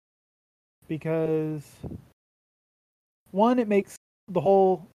competitive because, one, it makes the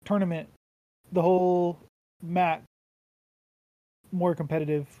whole tournament, the whole match more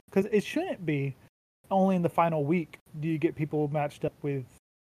competitive because it shouldn't be only in the final week do you get people matched up with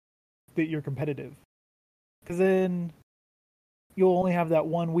that you're competitive, because then you'll only have that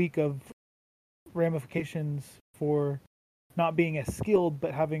 1 week of ramifications for not being as skilled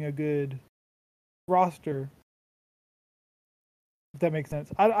but having a good roster, if that makes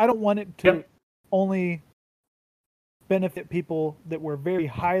sense. I don't want it to only benefit people that were very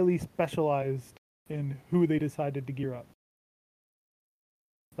highly specialized in who they decided to gear up.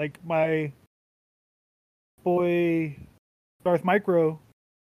 Like my boy Darth Micro,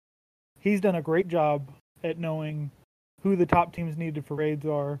 he's done a great job at knowing who the top teams needed for raids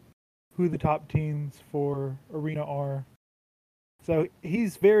are, who the top teams for arena are. So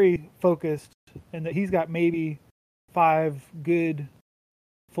he's very focused in that he's got maybe 5 good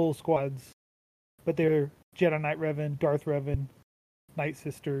full squads, but they're Jedi Knight Revan, Darth Revan, Night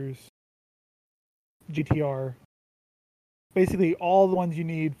Sisters, GTR. Basically all the ones you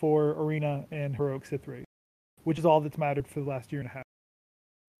need for arena and heroic Sith raid, which is all that's mattered for the last year and a half.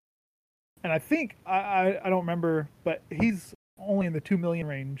 And I think, I don't remember, but he's only in the 2 million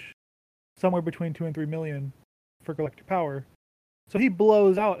range, somewhere between 2 and 3 million for Galactic Power. So he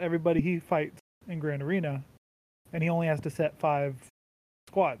blows out everybody he fights in Grand Arena, and he only has to set 5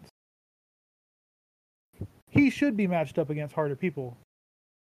 squads. He should be matched up against harder people.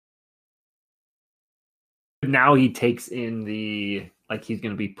 Now he takes in he's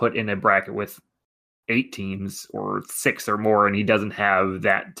going to be put in a bracket with 8 teams or 6 or more, and he doesn't have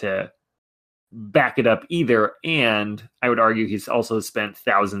that to back it up either. And I would argue he's also spent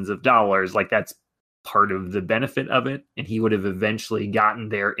thousands of dollars. Like, that's part of the benefit of it, and he would have eventually gotten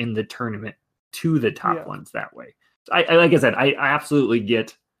there in the tournament to the top ones that way. I like I said, I absolutely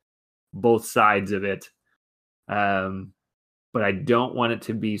get both sides of it, but I don't want it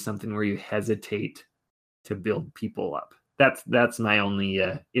to be something where you hesitate to build people up. That's my only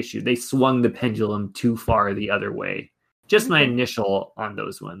issue. They swung the pendulum too far the other way. Just my initial on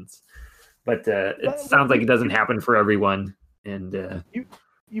those ones, but it sounds like it doesn't happen for everyone. And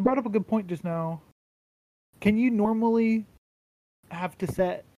you brought up a good point just now. Can you normally have to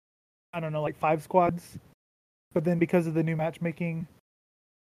set, I don't know, like 5 squads, but then because of the new matchmaking,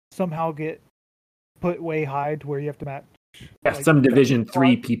 somehow get put way high to where you have to match? Yeah, like some Division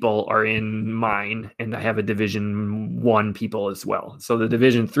 3 people are in mine, and I have a Division 1 people as well. So the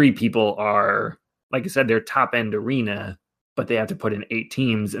Division 3 people are, like I said, they're top-end arena, but they have to put in 8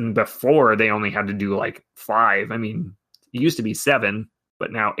 teams, and before they only had to do like 5. I mean, it used to be 7,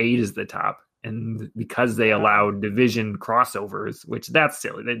 but now 8 is the top. And because they allow division crossovers, which that's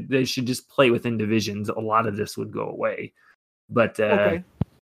silly. They should just play within divisions. A lot of this would go away. But okay.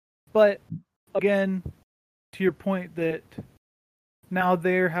 But again, to your point that now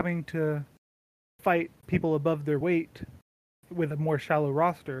they're having to fight people above their weight with a more shallow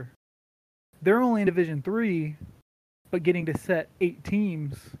roster. They're only in Division 3, but getting to set 8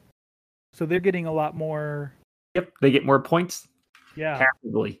 teams. So they're getting a lot more. Yep, they get more points. Yeah.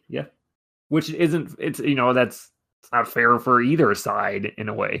 Passively, yeah. Which isn't, it's not fair for either side in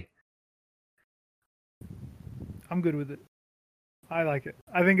a way. I'm good with it. I like it.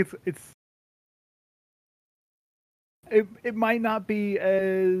 I think it might not be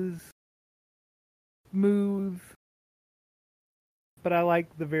as smooth, but I like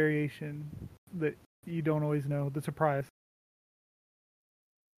the variation that you don't always know, the surprise.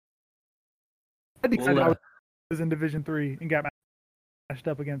 I'd be excited I was in Division 3 and got matched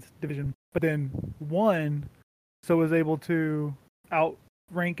up against Division, but then won, so was able to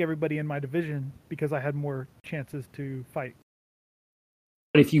outrank everybody in my division because I had more chances to fight.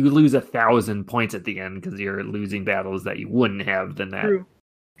 But if you lose 1,000 points at the end because you're losing battles that you wouldn't have, then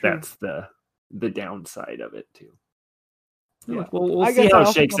that's the downside of it too. Yeah, we'll see how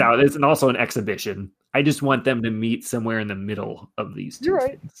it shakes out. It's also an exhibition. I just want them to meet somewhere in the middle of these two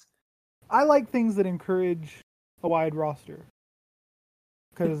things. I like things that encourage a wide roster.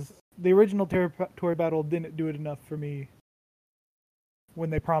 Because the original territory battle didn't do it enough for me when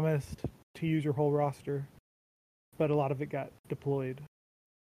they promised to use your whole roster, but a lot of it got deployed.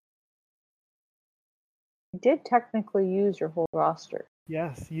 You did technically use your whole roster.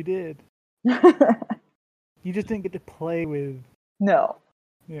 Yes, you did. You just didn't get to play with. No.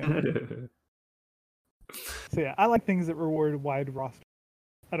 Yeah. So yeah, I like things that reward wide roster.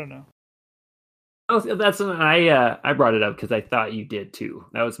 I don't know. Oh, that's I brought it up because I thought you did too.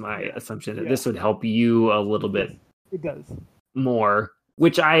 That was my assumption that this would help you a little bit. It does more,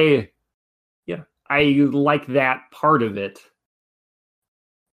 which I like that part of it.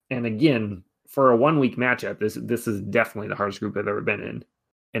 And again, for a 1 week matchup, this is definitely the hardest group I've ever been in,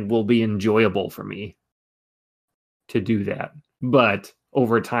 and will be enjoyable for me to do that. But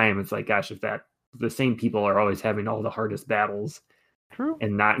over time, it's like, gosh, if the same people are always having all the hardest battles. True.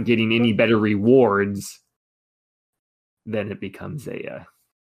 And not getting any better rewards, then it becomes a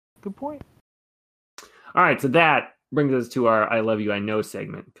good point. All right, so that brings us to our I Love You, I Know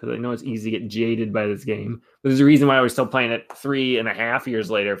segment, because I know it's easy to get jaded by this game. But there's a reason why we're still playing it 3.5 years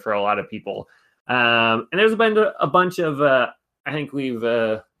later for a lot of people. And there's been a bunch of, I think we've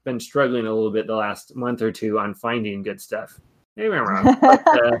been struggling a little bit the last month or two on finding good stuff. Maybe I'm wrong.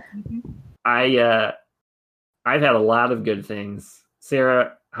 But, I've had a lot of good things.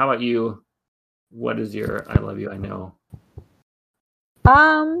 Sarah, how about you? What is your I Love You, I Know?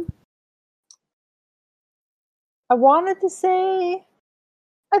 I wanted to say,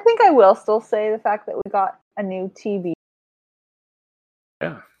 I think I will still say the fact that we got a new TV.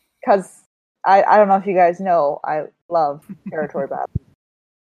 Yeah. Because I don't know if you guys know, I love territory battle.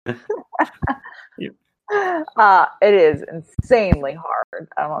 It is insanely hard.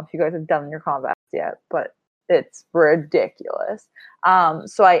 I don't know if you guys have done your combats yet, but it's ridiculous.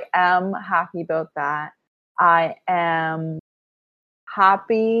 So I am happy about that. I am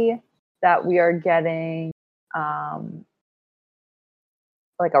happy that we are getting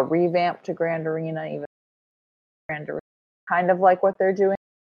like a revamp to Grand Arena, even Grand Arena, kind of like what they're doing.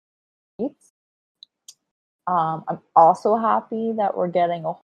 I'm also happy that we're getting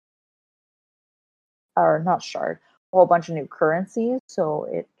a whole bunch of new currencies, so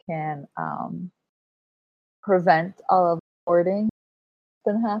it can prevent all of the hoarding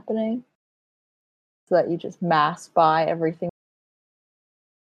that's been happening, so that you just mass buy everything.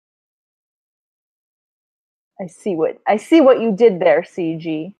 I see what you did there,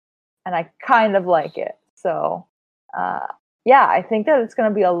 CG, and I kind of like it. So, yeah, I think that it's going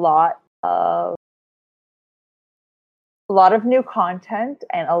to be a lot of new content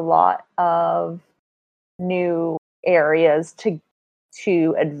and a lot of new areas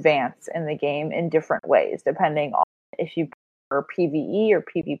to advance in the game in different ways, depending on if you prefer PvE or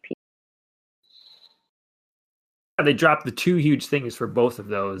PvP. They dropped the two huge things for both of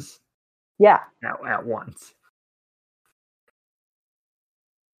those. Yeah. At once.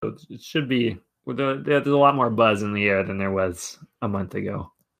 So it should be. There's a lot more buzz in the air than there was a month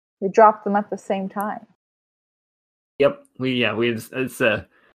ago. They dropped them at the same time. Yep. It's a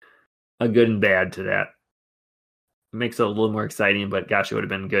good and bad to that. It makes it a little more exciting, but gosh, it would have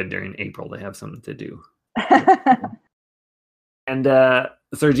been good during April to have something to do. And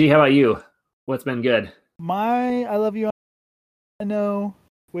Sergi, how about you? What's been good? My I Love You, I Know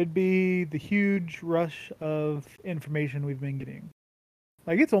would be the huge rush of information we've been getting.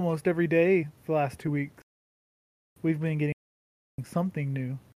 Like, it's almost every day for the last 2 weeks. We've been getting something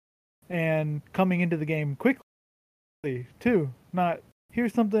new. And coming into the game quickly, too. Not,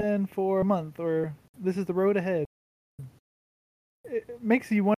 here's something for a month, or this is the road ahead. It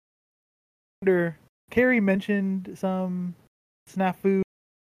makes you wonder. Carrie mentioned some snafu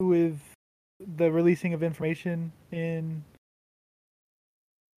with the releasing of information in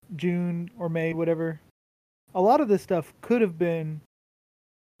June or May, whatever. A lot of this stuff could have been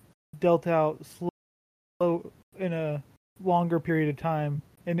dealt out slow in a longer period of time,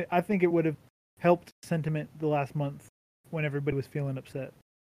 and I think it would have helped sentiment the last month when everybody was feeling upset.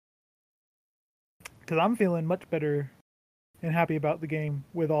 Because I'm feeling much better and happy about the game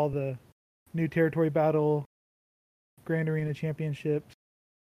with all the new territory battle, Grand Arena championships,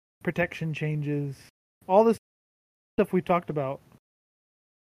 protection changes, all this stuff we talked about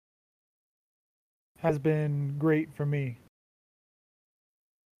has been great for me.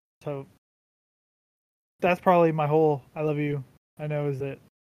 So that's probably my whole I Love You, I Know, is that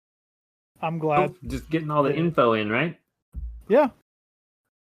I'm glad. Just getting all the info in, right? Yeah.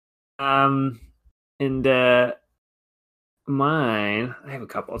 And mine, I have a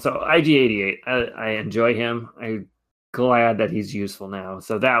couple. So IG88, I enjoy him. I'm glad that he's useful now.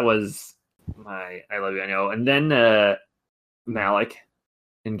 So that was my I Love You, I Know. And then Malik,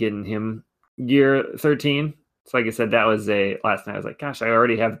 and getting him gear 13. So like I said, that was last night I was like, gosh, I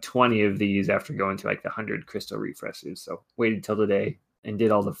already have 20 of these after going to like the 100 crystal refreshes. So waited till today and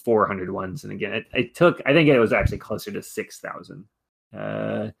did all the 400 ones. And again, it took, I think it was actually closer to 6,000.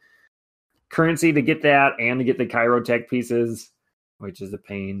 currency to get that and to get the Chirotech pieces, which is a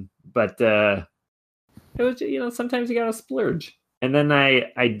pain. But it was, sometimes you gotta splurge. And then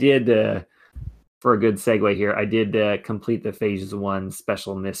I did, for a good segue here, I did complete the Phase 1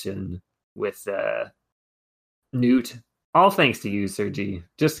 special mission with Newt. All thanks to you, Sergi,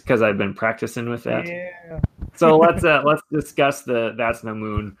 just because I've been practicing with that. Yeah. So let's discuss the That's No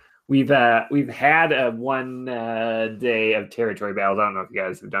Moon. We've had a 1 day of territory battles. I don't know if you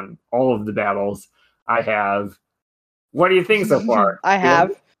guys have done all of the battles. I have. What do you think so far? I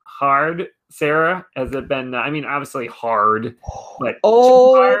have. Hard, Sarah? Has it been? I mean, obviously hard, but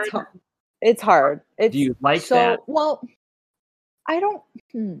hard? It's hard. Do you like that? Well, I don't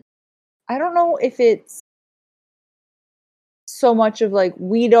know if it's so much of like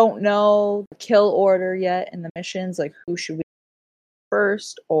we don't know the kill order yet in the missions, like who should we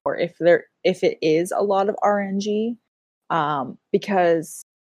first, or if it is a lot of RNG. Because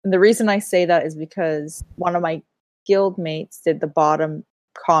the reason I say that is because one of my guild mates did the bottom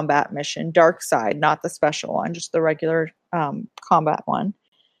combat mission, Dark Side, not the special one, just the regular combat one,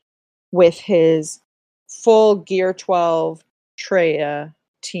 with his full Gear 12 Treya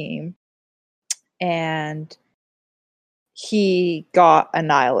team, and he got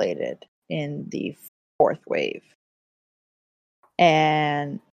annihilated in the 4th wave.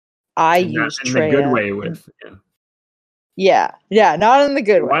 And I used Treya. In the good way with. Yeah, not in the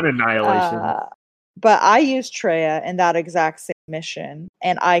good way. One annihilation. But I used Treya in that exact same mission,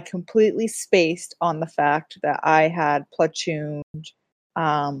 and I completely spaced on the fact that I had platooned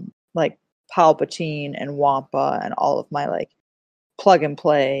like Palpatine and Wampa and all of my like plug and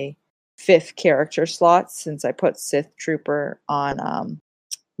play 5th character slots since I put Sith Trooper on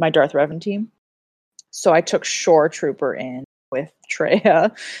my Darth Revan team. So I took Shore Trooper in with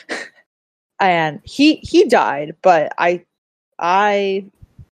Treya, and he died, but I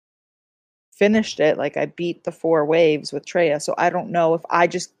finished it. Like I beat the 4 waves with Treya, so I don't know if I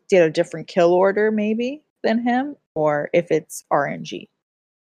just did a different kill order maybe than him, or if it's RNG.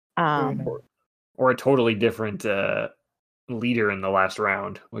 Or a totally different leader in the last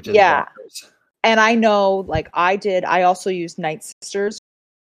round, which is bonkers. And I know, like I also used Night Sisters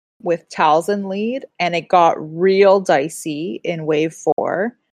with Talzin lead, and it got real dicey in wave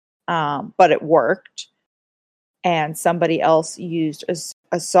 4, but it worked. And somebody else used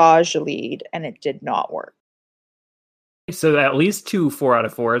Asajj lead, and it did not work. So at least 2 4 out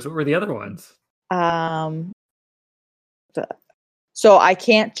of 4s. What were the other ones? So I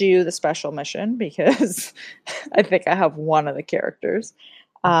can't do the special mission because I think I have one of the characters.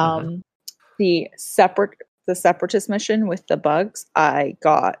 The Separatist mission with the bugs, I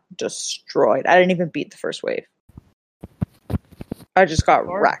got destroyed. I didn't even beat the first wave. I just got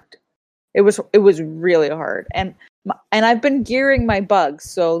wrecked. It was really hard, and I've been gearing my bugs,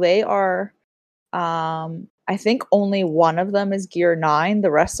 so they are. I think only one of them is Gear 9.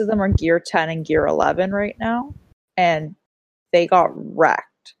 The rest of them are Gear 10 and Gear 11 right now, and they got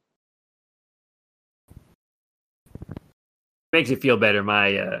wrecked. Makes you feel better.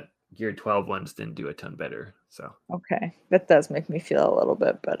 My Gear 12 ones didn't do a ton better. So okay, that does make me feel a little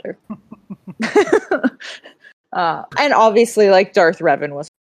bit better. And obviously, like Darth Revan was.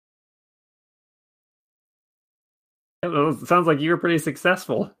 It sounds like you were pretty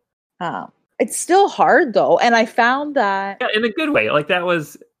successful. It's still hard though, and I found that in a good way. Like that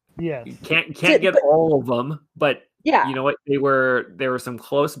was. Yes. You can't get all of them, but yeah, you know what? There were some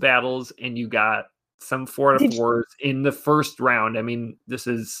close battles, and you got some 4 to 4s in the first round. I mean, this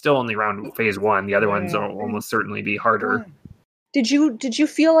is still only phase 1. The other ones will almost certainly be harder. Did you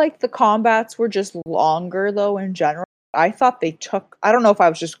feel like the combats were just longer though in general? I thought they took. I don't know if I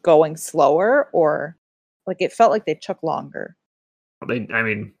was just going slower or like it felt like they took longer.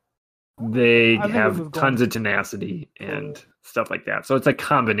 They have tons of tenacity and stuff like that. So it's a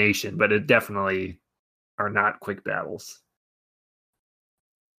combination, but it definitely are not quick battles.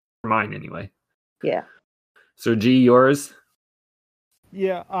 For mine, anyway. Yeah. So, G, yours?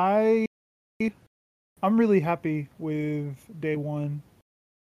 Yeah, I'm really happy with day 1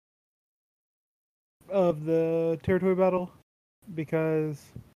 of the territory battle because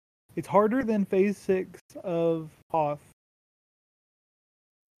it's harder than phase 6 of Hoth.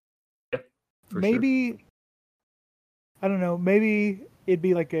 Maybe sure. I don't know, maybe it'd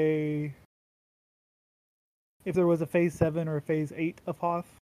be like if there was a phase 7 or a phase 8 of Hoth,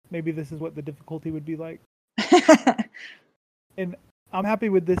 maybe this is what the difficulty would be like. And I'm happy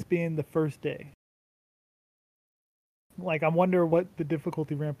with this being the first day. Like I wonder what the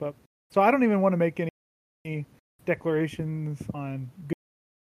difficulty ramp up. So I don't even want to make any declarations on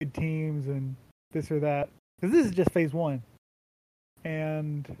good teams and this or that, because this is just phase 1.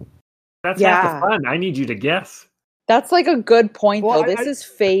 And That's half the fun. I need you to guess. That's like a good point, Well, though. This is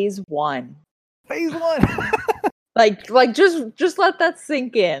phase 1. Phase 1. Like just let that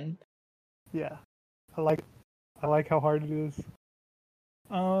sink in. Yeah, I like how hard it is.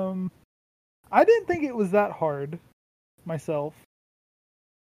 I didn't think it was that hard myself.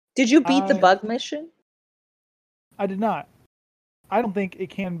 Did you beat the bug mission? I did not. I don't think it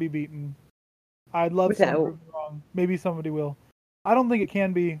can be beaten. I'd love to prove me wrong. Maybe somebody will. I don't think it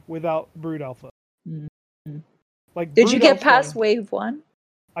can be without Brood Alpha. Mm-hmm. Like, did you get past wave 1?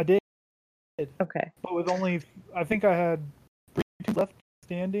 I did. Okay. But with only, I think I had 3 left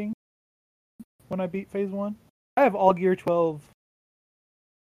standing when I beat phase 1. I have all Gear 12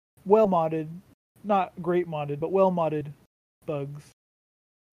 well modded, not great modded, but well modded bugs.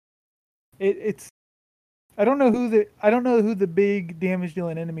 It's I don't know who the big damage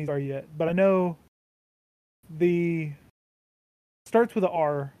dealing enemies are yet, but I know the starts with an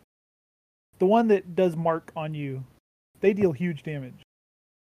R. The one that does mark on you, they deal huge damage.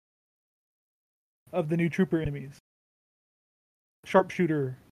 Of the new trooper enemies.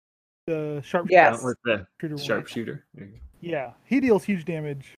 Sharpshooter. The sharpshooter. Yes. With the sharpshooter. Yeah, he deals huge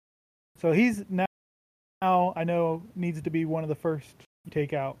damage. So he's now I know needs to be one of the first you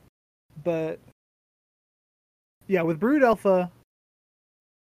take out. But yeah, with Brood Alpha,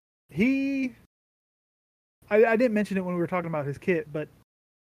 I didn't mention it when we were talking about his kit, but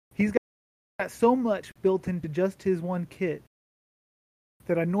he's got so much built into just his one kit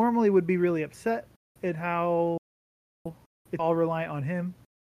that I normally would be really upset at how it's all reliant on him.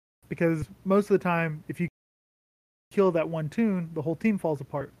 Because most of the time, if you kill that one toon, the whole team falls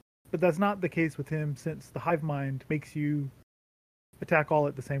apart. But that's not the case with him, since the Hive Mind makes you attack all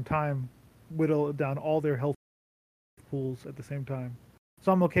at the same time, whittle down all their health pools at the same time.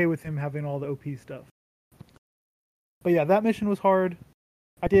 So I'm okay with him having all the OP stuff. But yeah, that mission was hard.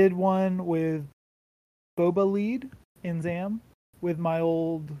 I did one with Boba lead in Zam with my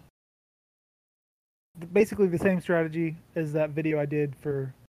old... Basically the same strategy as that video I did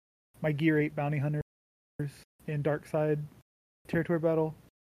for my Gear 8 Bounty Hunters in Darkside Territory Battle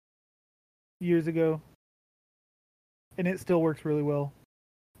years ago. And it still works really well.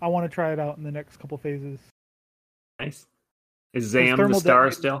 I want to try it out in the next couple phases. Nice. Is Zam the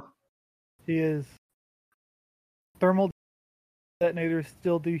star still? He is. Thermal detonators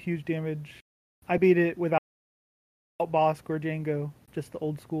still do huge damage. I beat it without Bosk or Django, just the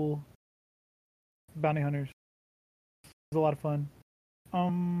old school Bounty Hunters. It was a lot of fun.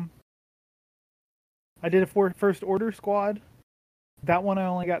 I did a First Order squad. That one I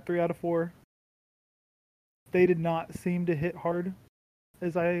only got 3 out of 4. They did not seem to hit hard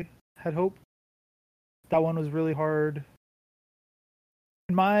as I had hoped. That one was really hard.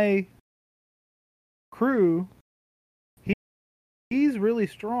 My crew, he's really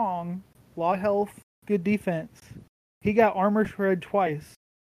strong. A lot of health, good defense. He got armor shred twice,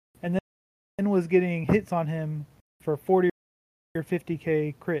 and then was getting hits on him for 40 or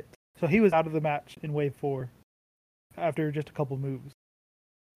 50k crit. So he was out of the match in wave 4 after just a couple moves.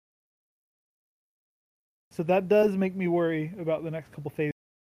 So that does make me worry about the next couple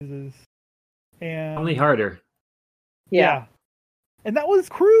phases. And only harder. Yeah. And that was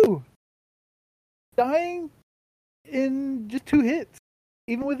crew dying in just 2 hits,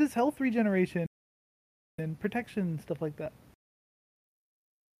 even with his health regeneration and protection, stuff like that.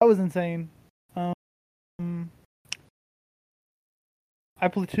 That was insane. I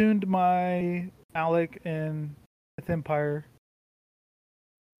platooned my Alec and Sith Empire.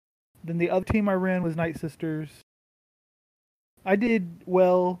 Then the other team I ran was Night Sisters. I did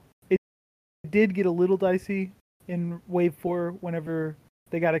well. It did get a little dicey in Wave 4 whenever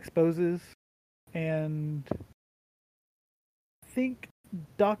they got exposes. And I think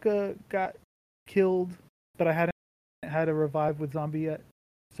Daka got killed, but I hadn't had a revive with Zombie yet,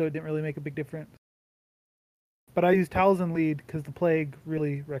 so it didn't really make a big difference. But I used Talzin lead because the plague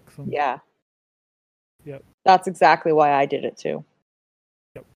really wrecks them. Yeah. Yep. That's exactly why I did it too.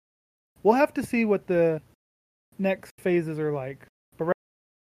 Yep. We'll have to see what the next phases are like. But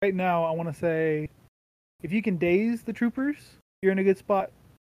right now, I want to say, if you can daze the troopers, you're in a good spot.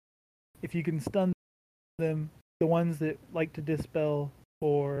 If you can stun them, the ones that like to dispel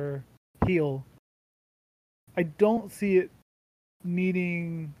or heal, I don't see it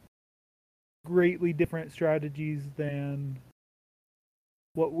needing greatly different strategies than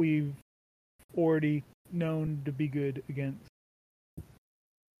what we've already known to be good against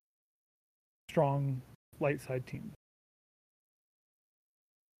strong light side teams.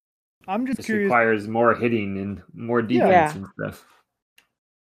 I'm just curious. Requires more hitting and more defense and stuff.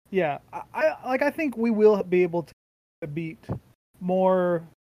 Yeah, I think we will be able to beat more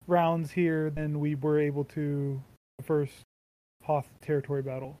rounds here than we were able to the first Hoth territory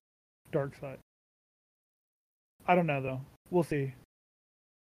battle, Dark Side. I don't know though. We'll see.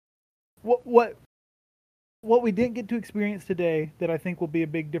 What we didn't get to experience today that I think will be a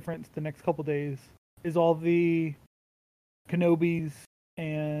big difference the next couple days is all the Kenobis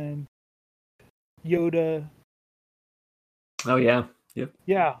and Yoda. Oh yeah, yep.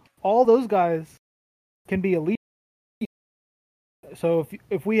 Yeah, all those guys can be elite. So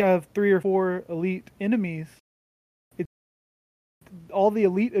if we have 3 or 4 elite enemies, all the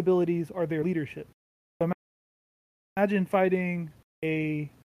elite abilities are their leadership. So imagine fighting a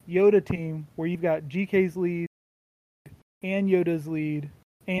Yoda team where you've got GK's lead and Yoda's lead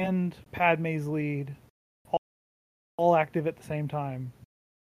and Padme's lead all active at the same time.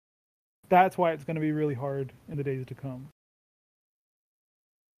 That's why it's going to be really hard in the days to come.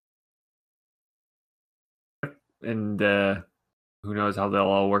 And who knows how they'll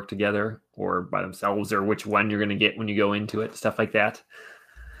all work together or by themselves, or which one you're going to get when you go into it, stuff like that.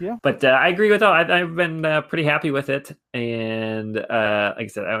 Yeah. But I agree with that. I've been pretty happy with it. And like I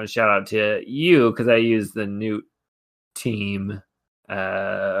said, I want to shout out to you because I used the Newt team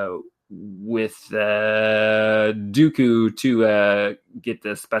with Dooku to get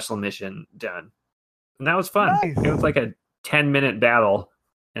the special mission done. And that was fun. Nice. It was like a 10-minute battle,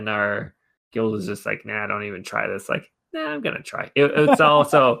 and our guild was just like, nah, don't even try this. Like, nah, I'm going to try. It's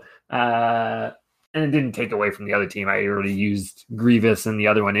also... and it didn't take away from the other team. I already used Grievous in the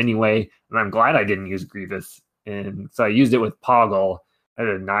other one anyway, and I'm glad I didn't use Grievous. And so I used it with Poggle. That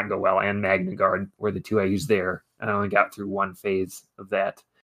did not go well, and Magna Guard were the two I used there. I only got through one phase of that.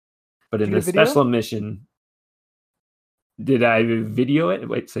 But in the special mission, did I video it?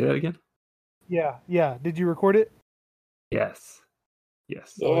 Wait, say that again? Yeah. Did you record it? Yes.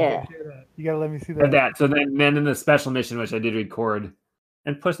 Yeah. You gotta let me see that. So then in the special mission, which I did record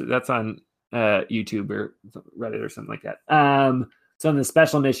and post it, that's on YouTube or Reddit or something like that. So in the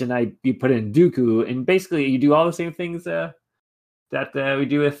special mission, you put in Dooku, and basically you do all the same things that we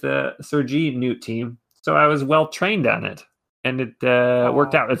do with the Sir G Newt team. So I was well trained on it, and it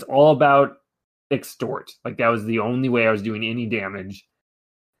worked out. It's all about extort. Like that was the only way I was doing any damage.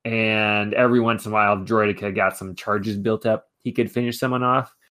 And every once in a while, Droideka got some charges built up. He could finish someone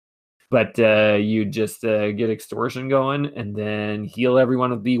off. But you just get extortion going and then heal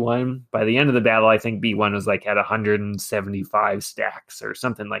everyone with B1. By the end of the battle, I think B1 was like at 175 stacks or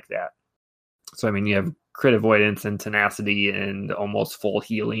something like that. So, I mean, you have crit avoidance and tenacity and almost full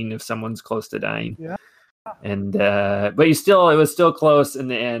healing if someone's close to dying. Yeah. And but it was still close in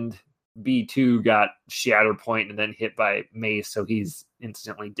the end. B2 got shatter point and then hit by mace, so he's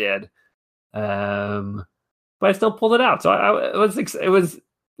instantly dead. But I still pulled it out. So it was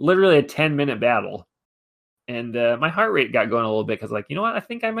literally a 10-minute battle. And my heart rate got going a little bit because, like, you know what? I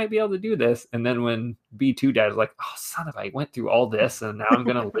think I might be able to do this. And then when B2 died, I was like, oh, son of a, I went through all this and now I'm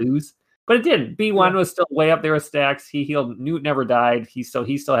going to lose. But it didn't. B1 was still way up there with stacks. He healed. Newt never died. He still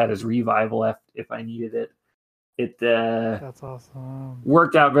had his revival left if I needed it. That's awesome.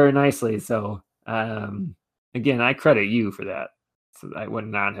 Worked out very nicely. So, again, I credit you for that. So I would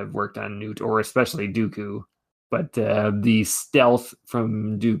not have worked on Newt or especially Dooku. But the stealth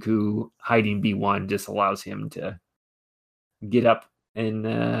from Dooku hiding B1 just allows him to get up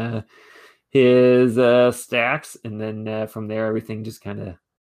in his stacks. And then from there, everything just kind of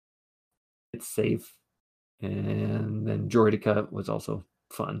gets safe. And then Droideka was also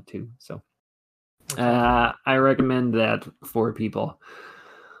fun, too. So I recommend that for people.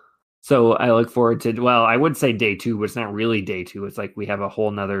 So I look forward to, well, I would say day 2, but it's not really day 2. It's like we have a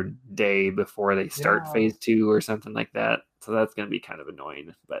whole nother day before they start phase 2 or something like that. So that's going to be kind of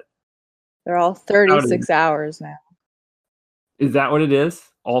annoying. But they're all 36 hours now. Is that what it is?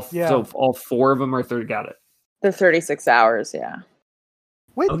 So all 4 of them are 30. Got it. They're 36 hours, yeah.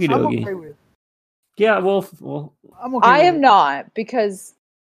 Which Okie I'm dokie. okay with. Yeah, well, I'm okay I with am it. not because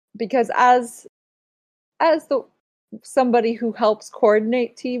as somebody who helps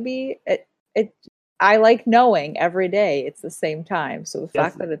coordinate TV, I like knowing every day it's the same time. So the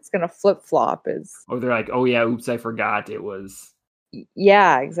fact that it's going to flip flop is. Or they're like, oh yeah, oops, I forgot it was.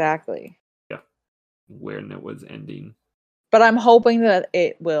 Yeah, exactly. Yeah, when it was ending. But I'm hoping that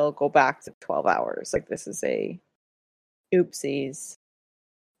it will go back to 12 hours. Like this is a oopsies.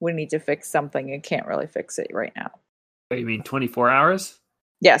 We need to fix something and can't really fix it right now. You mean 24 hours?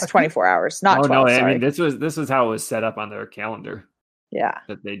 Yes, 24 hours, not 12. No, sorry. I mean this was how it was set up on their calendar. Yeah.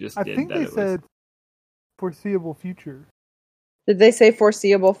 That they just I did. think that they it said was... foreseeable future. Did they say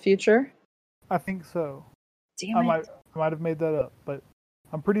foreseeable future? I think so. Damn I it. might have made that up, but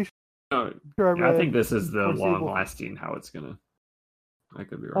I'm pretty No, sure I read. I think this is the foreseeable. long lasting how it's gonna. I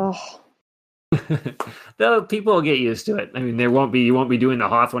could be wrong. Oh, Though people will get used to it. I mean, you won't be doing the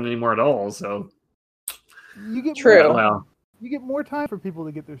Hoth one anymore at all. So You get True. More, well, you get more time for people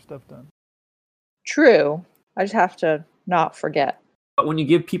to get their stuff done. true. I just have to not forget. but when you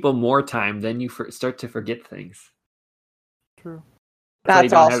give people more time, then you start to forget things. True. why you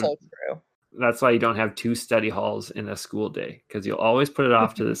That's don't also have- true. That's why you don't have 2 study halls in a school day, because you'll always put it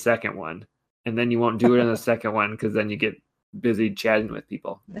off to the second one, and then you won't do it in the second one because then you get busy chatting with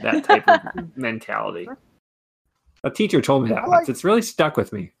people. That type of mentality. A teacher told me that once. It's really stuck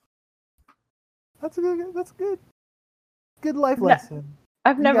with me. That's good. Good life No. lesson.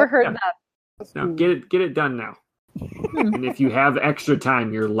 I've never heard yeah. that. That's Now cool. get it done now. And if you have extra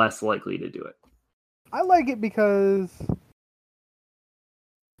time, you're less likely to do it. I like it because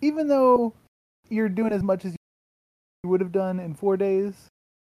even though you're doing as much as you would have done in 4 days,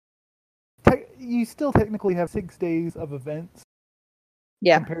 you still technically have 6 days of events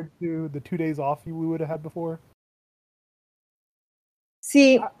Yeah. compared to the 2 days off we would have had before.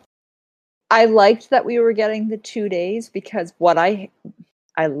 See, I liked that we were getting the 2 days because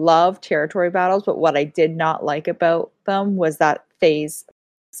I love territory battles, but what I did not like about them was that phase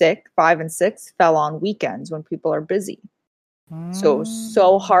 5 and 6 fell on weekends when people are busy. So it was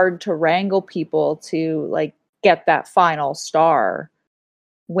so hard to wrangle people to like get that final star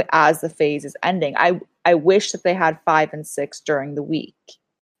as the phase is ending. I wish that they had 5 and 6 during the week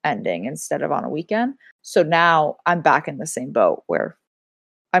ending instead of on a weekend. So now I'm back in the same boat where,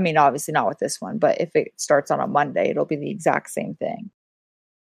 I mean, obviously not with this one, but if it starts on a Monday, it'll be the exact same thing.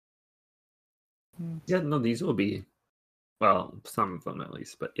 Yeah, no, these will be, well, some of them at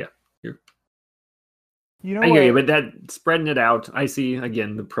least, but yeah. You know I hear you, what, but that spreading it out, I see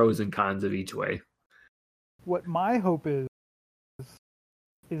again the pros and cons of each way. what my hope is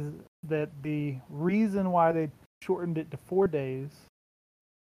that the reason why they shortened it to 4 days,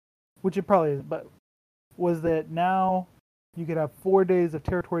 which it probably is, but was that now you could have 4 days of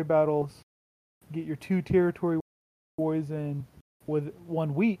territory battles, get your 2 territory wars in with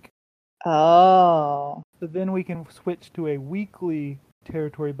 1 week. Oh. So then we can switch to a weekly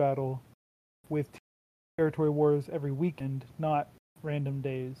territory battle with territory wars every weekend, not random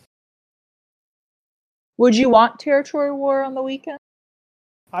days. Would you want territory war on the weekend?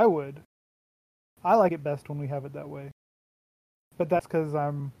 I would. I like it best when we have it that way. But that's because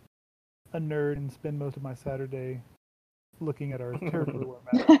I'm a nerd and spend most of my Saturday looking at our territory war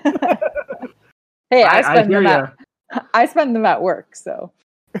map. Hey, I hear ya. I spend them at work, so.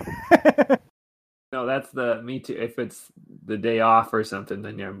 No, that's me too. If it's the day off or something,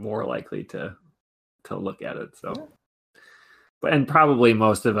 then you're more likely to look at it. So, but and probably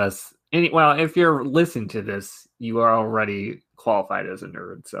most of us. Well, if you're listening to this, you are already qualified as a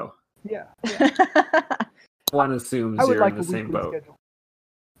nerd. So, Yeah. one assumes I would you're like in a the same weekly boat. schedule.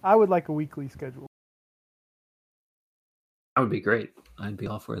 I would like a weekly schedule. That would be great. I'd be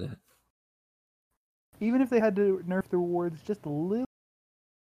all for that. Even if they had to nerf the rewards just a little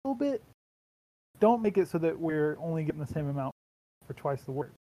bit, don't make it so that we're only getting the same amount for twice the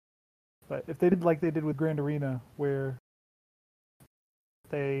work. But if they did like they did with Grand Arena, where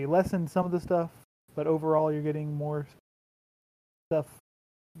they lessened some of the stuff, but overall you're getting more stuff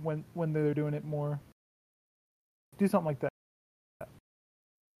when they're doing it more. Do something like that.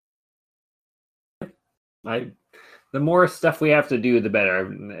 The more stuff we have to do, the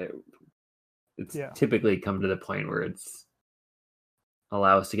better. It's Yeah. typically come to the point where it's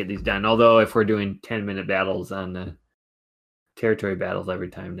allow us to get these done. Although if we're doing 10-minute battles on the territory battles every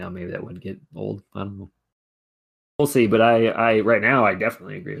time now, maybe that would get old. I don't know. We'll see. But I right now I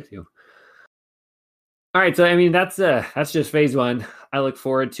definitely agree with you. All right, so I mean that's just phase 1. I look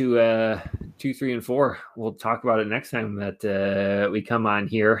forward to 2, 3, and 4. We'll talk about it next time that we come on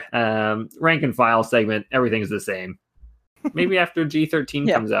here. Rank and file segment, everything's the same. Maybe after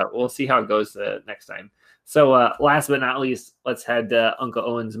G13 comes out, we'll see how it goes next time. So last but not least, let's head to Uncle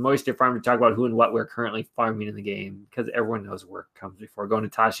Owen's Moisture Farm to talk about who and what we're currently farming in the game, because everyone knows work comes before going to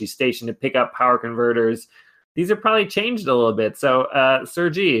Tashi Station to pick up power converters. These have probably changed a little bit. So, Sir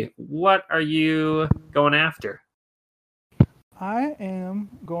G, what are you going after? I am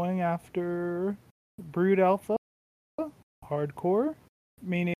going after Brood Alpha Hardcore,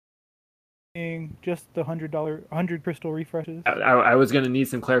 meaning just the $100 crystal refreshes. I was going to need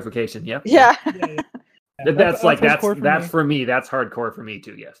some clarification. Yep. Yeah. That's hardcore for me. That's hardcore for me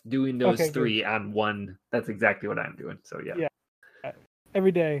too. Yes, doing those Okay, 3 on one. That's exactly what I'm doing. So yeah.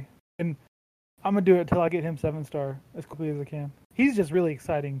 Every day, and I'm gonna do it till I get him 7-star as quickly as I can. He's just really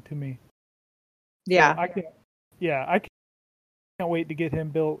exciting to me. Yeah. I can't wait to get him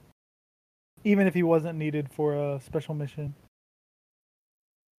built, even if he wasn't needed for a special mission.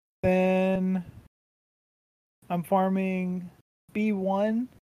 Then I'm farming B1,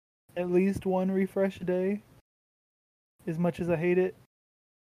 at least one refresh a day. As much as I hate it.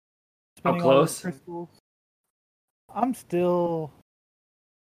 How Spending all those close? crystals. I'm still,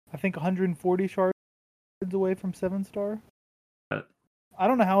 I think, 140 shards away from 7-star. I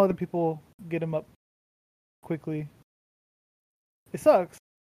don't know how other people get them up quickly. It sucks.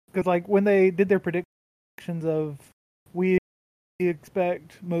 Because, like, when they did their predictions of, we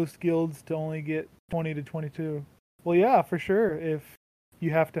expect most guilds to only get 20 to 22. Well, yeah, for sure. If you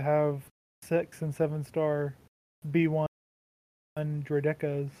have to have 6 and 7-star B1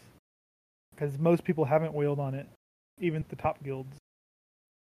 Droidekas. Because most people haven't wheeled on it. Even the top guilds.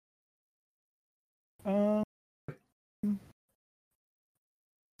 So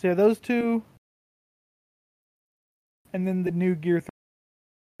yeah, those two. And then the new Gear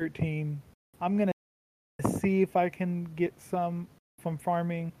 13. I'm going to see if I can get some from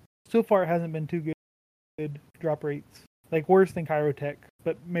farming. So far, it hasn't been too good drop rates. Like, worse than Kyrotech.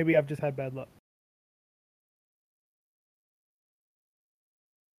 But maybe I've just had bad luck.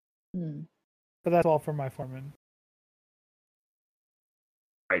 But that's all for my farming.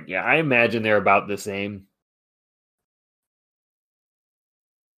 Right, yeah, I imagine they're about the same.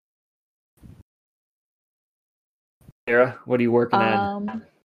 Sarah, what are you working on?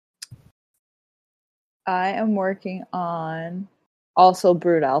 I am working on also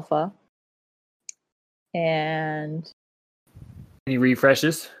Brood Alpha. And Any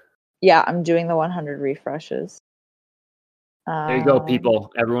refreshes? yeah, I'm doing the 100 refreshes. There you go,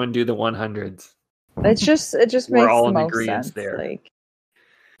 people. Everyone do the 100s. It just We're makes all the in most agreement sense. there. Like,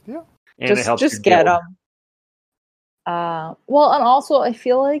 yeah, and it helps just your get guild. them. Well, and also I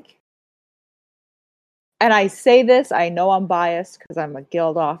feel like, and I say this, I know I'm biased because I'm a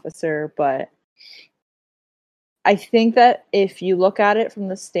guild officer, but I think that if you look at it from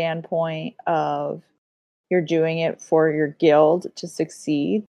the standpoint of you're doing it for your guild to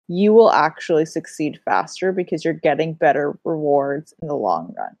succeed, you will actually succeed faster because you're getting better rewards in the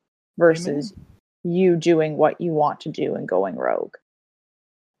long run versus you doing what you want to do and going rogue.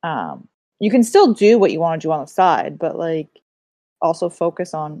 You can still do what you want to do on the side, but like also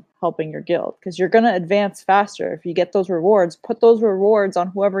focus on helping your guild because you're going to advance faster if you get those rewards. Put those rewards on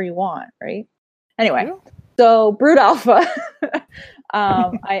whoever you want, right? Anyway, so Brood Alpha,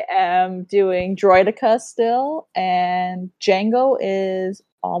 I am doing Droideka still, and Django is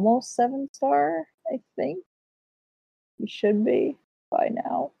almost 7-star, I think. He should be by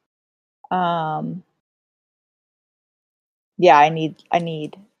now. Yeah,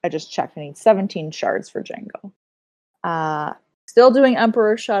 I just checked. I need 17 shards for Django. Still doing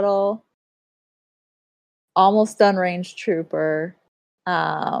Emperor Shuttle. Almost done Range Trooper.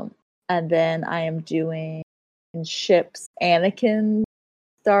 And then I am doing ships Anakin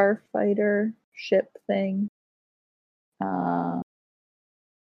Starfighter ship thing.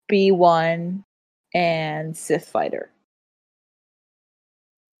 B1 and Sith Fighter.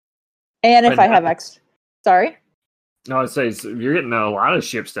 And if I have sorry? No, I'd say you're getting a lot of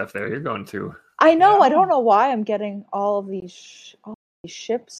ship stuff there. You're going through. I know. Yeah. I don't know why I'm getting all of these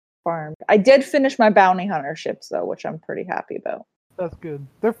ships farmed. I did finish my bounty hunter ships though, which I'm pretty happy about. That's good.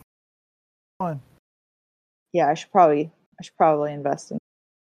 They're fun. Yeah, I should probably invest in.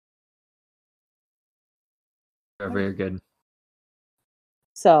 They're very good.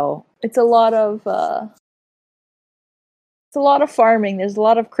 So it's a lot of farming. There's a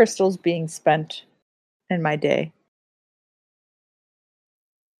lot of crystals being spent in my day.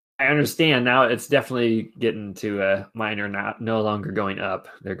 I understand now. It's definitely getting to mine are no longer going up;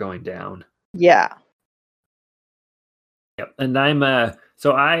 they're going down. Yeah. Yep, and I'm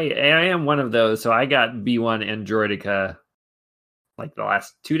so I am one of those. So I got B1 and Droideka like the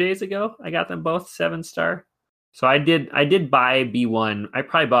last 2 days ago. I got them both 7-star. So I did buy B1. I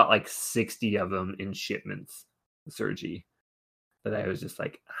probably bought like 60 of them in shipments, Sergi. That I was just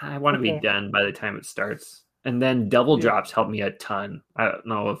like, I want to be done by the time it starts. And then double drops helped me a ton. I don't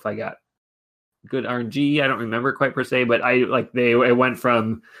know if I got good RNG. I don't remember quite per se, but it went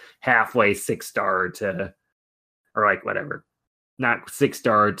from halfway 6-star to, or like whatever, not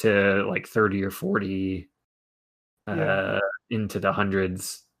 6-star to like 30 or 40 into the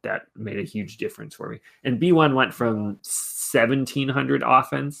hundreds. That made a huge difference for me. And B1 went from 1,700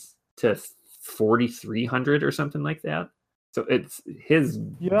 offense to 4,300 or something like that. So it's his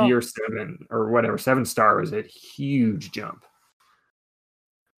Gear 7 or whatever, 7-star was a huge jump.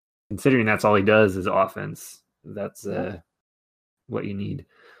 Considering that's all he does is offense. That's what you need.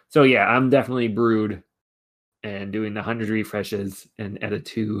 So yeah, I'm definitely Brood and doing the 100 refreshes and Edit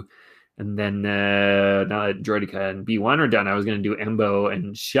 2. And then now that Droideka and B1 are done, I was going to do Embo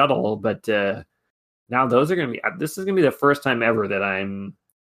and Shuttle, but now those are going to be. This is going to be the first time ever that I'm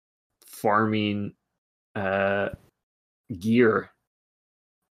farming gear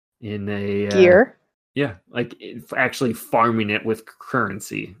in a Gear. Yeah, like actually farming it with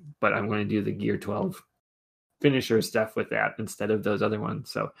currency. But I'm going to do the Gear 12 finisher stuff with that instead of those other ones.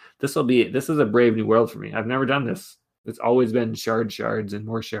 So this is a brave new world for me. I've never done this. It's always been shards and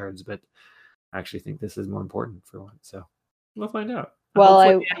more shards, but I actually think this is more important for one. So we'll find out. Well,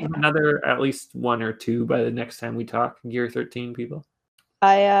 Hopefully I have another at least one or two by the next time we talk. Gear 13 people.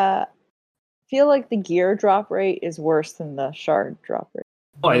 I feel like the gear drop rate is worse than the shard drop rate.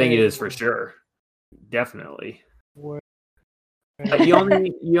 Oh, I think it is for sure. Definitely. What? You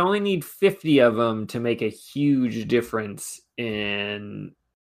only need 50 of them to make a huge difference in.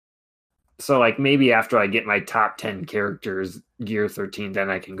 So, like, maybe after I get my top 10 characters, Gear 13,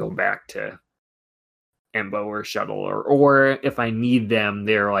 then I can go back to Embo or Shuttle, or if I need them,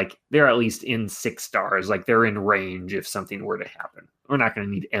 they're at least in 6 stars, like they're in range if something were to happen. We're not going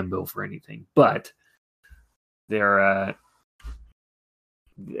to need Embo for anything, but they're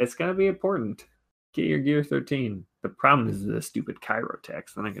it's going to be important. Get your Gear 13. The problem is the stupid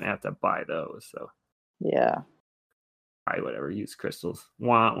Chirotechs. Then I'm going to have to buy those. So yeah, buy whatever. Use crystals.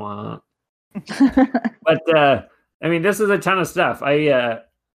 Wah wah. But I mean, this is a ton of stuff. I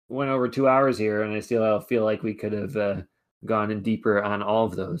went over 2 hours here, and I still feel like we could have gone in deeper on all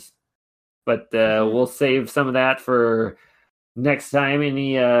of those. But we'll save some of that for next time.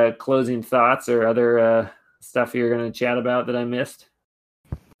 Any closing thoughts or other stuff you're going to chat about that I missed?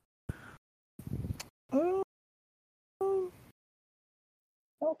 I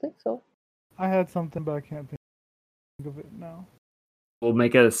don't think so. I had something, but I can't think of it now. We'll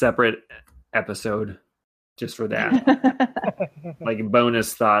make a separate episode just for that. Like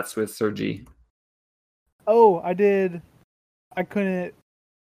bonus thoughts with Sergi. Oh, I couldn't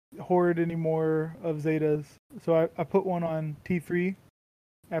hoard any more of Zetas, so I put one on T3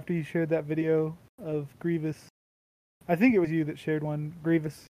 after you shared that video of Grievous. I think it was you that shared one.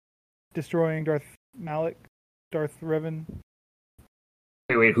 Grievous destroying Darth Revan.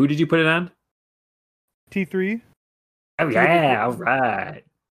 Wait, who did you put it on? T3. Oh yeah, all right.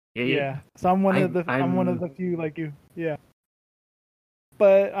 Yeah. So I'm one of the few like you. Yeah.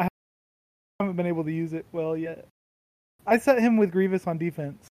 But I haven't been able to use it well yet. I set him with Grievous on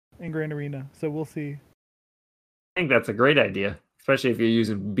defense in Grand Arena, so we'll see. I think that's a great idea, especially if you're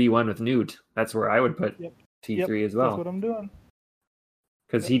using B1 with Newt. That's where I would put T3 as well. That's what I'm doing.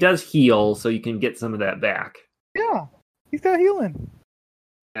 Because he does heal, so you can get some of that back. Yeah, he's got healing.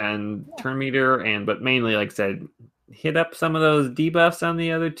 And turn meter, but mainly, like I said, hit up some of those debuffs on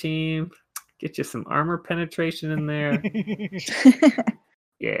the other team. Get you some armor penetration in there.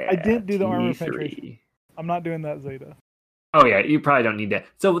 Yeah. I didn't do the armor penetration. I'm not doing that Zeta. Oh yeah, you probably don't need that.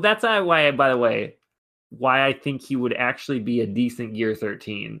 So that's why, by the way, why I think he would actually be a decent Gear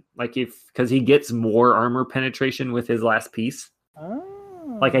 13. Like because he gets more armor penetration with his last piece. Oh.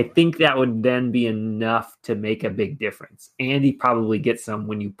 Like I think that would then be enough to make a big difference. And he probably gets some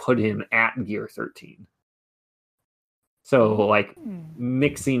when you put him at Gear 13. So like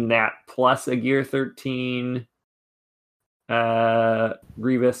mixing that plus a Gear 13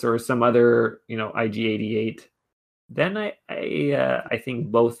 Grievous or some other, IG-88, then I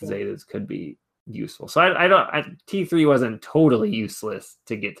think both Zetas could be useful. So T3 wasn't totally useless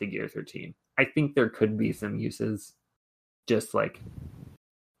to get to Gear 13. I think there could be some uses, just like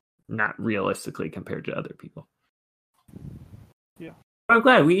not realistically compared to other people. Yeah. I'm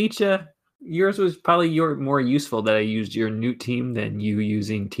glad we each yours was probably more useful that I used your Newt team than you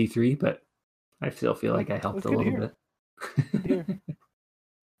using T3, but I still feel like I helped a little bit.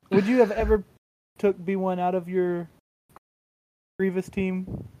 Would you have ever took B1 out of your Grievous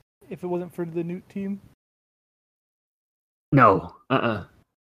team if it wasn't for the Newt team? No.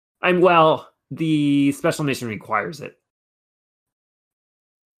 The special mission requires it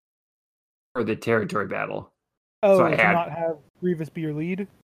for the territory battle. Oh, so not have Grievous be your lead?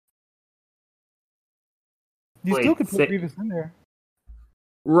 You still could put Grievous in there.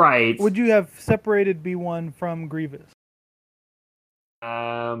 Right. Would you have separated B1 from Grievous?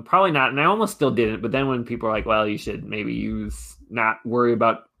 Probably not, and I almost still didn't. But then when people are like, "Well, you should maybe not worry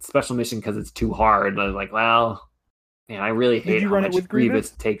about special mission because it's too hard," I was like, "Well, man, I really hate how much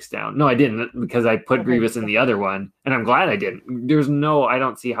Grievous takes down." No, I didn't because I put Grievous in the other one, and I'm glad I didn't. I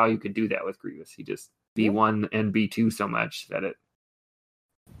don't see how you could do that with Grievous. He just B1 and B2 so much that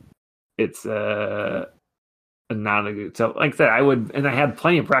it's not a good. So, like I said, I would, and I had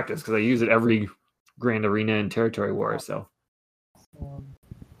plenty of practice because I use it every Grand Arena and Territory War. So.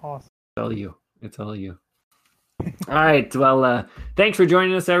 Awesome. all you. It's all you. All right. Well, thanks for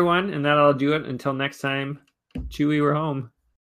joining us, everyone. And that'll do it. Until next time, Chewie, we're home.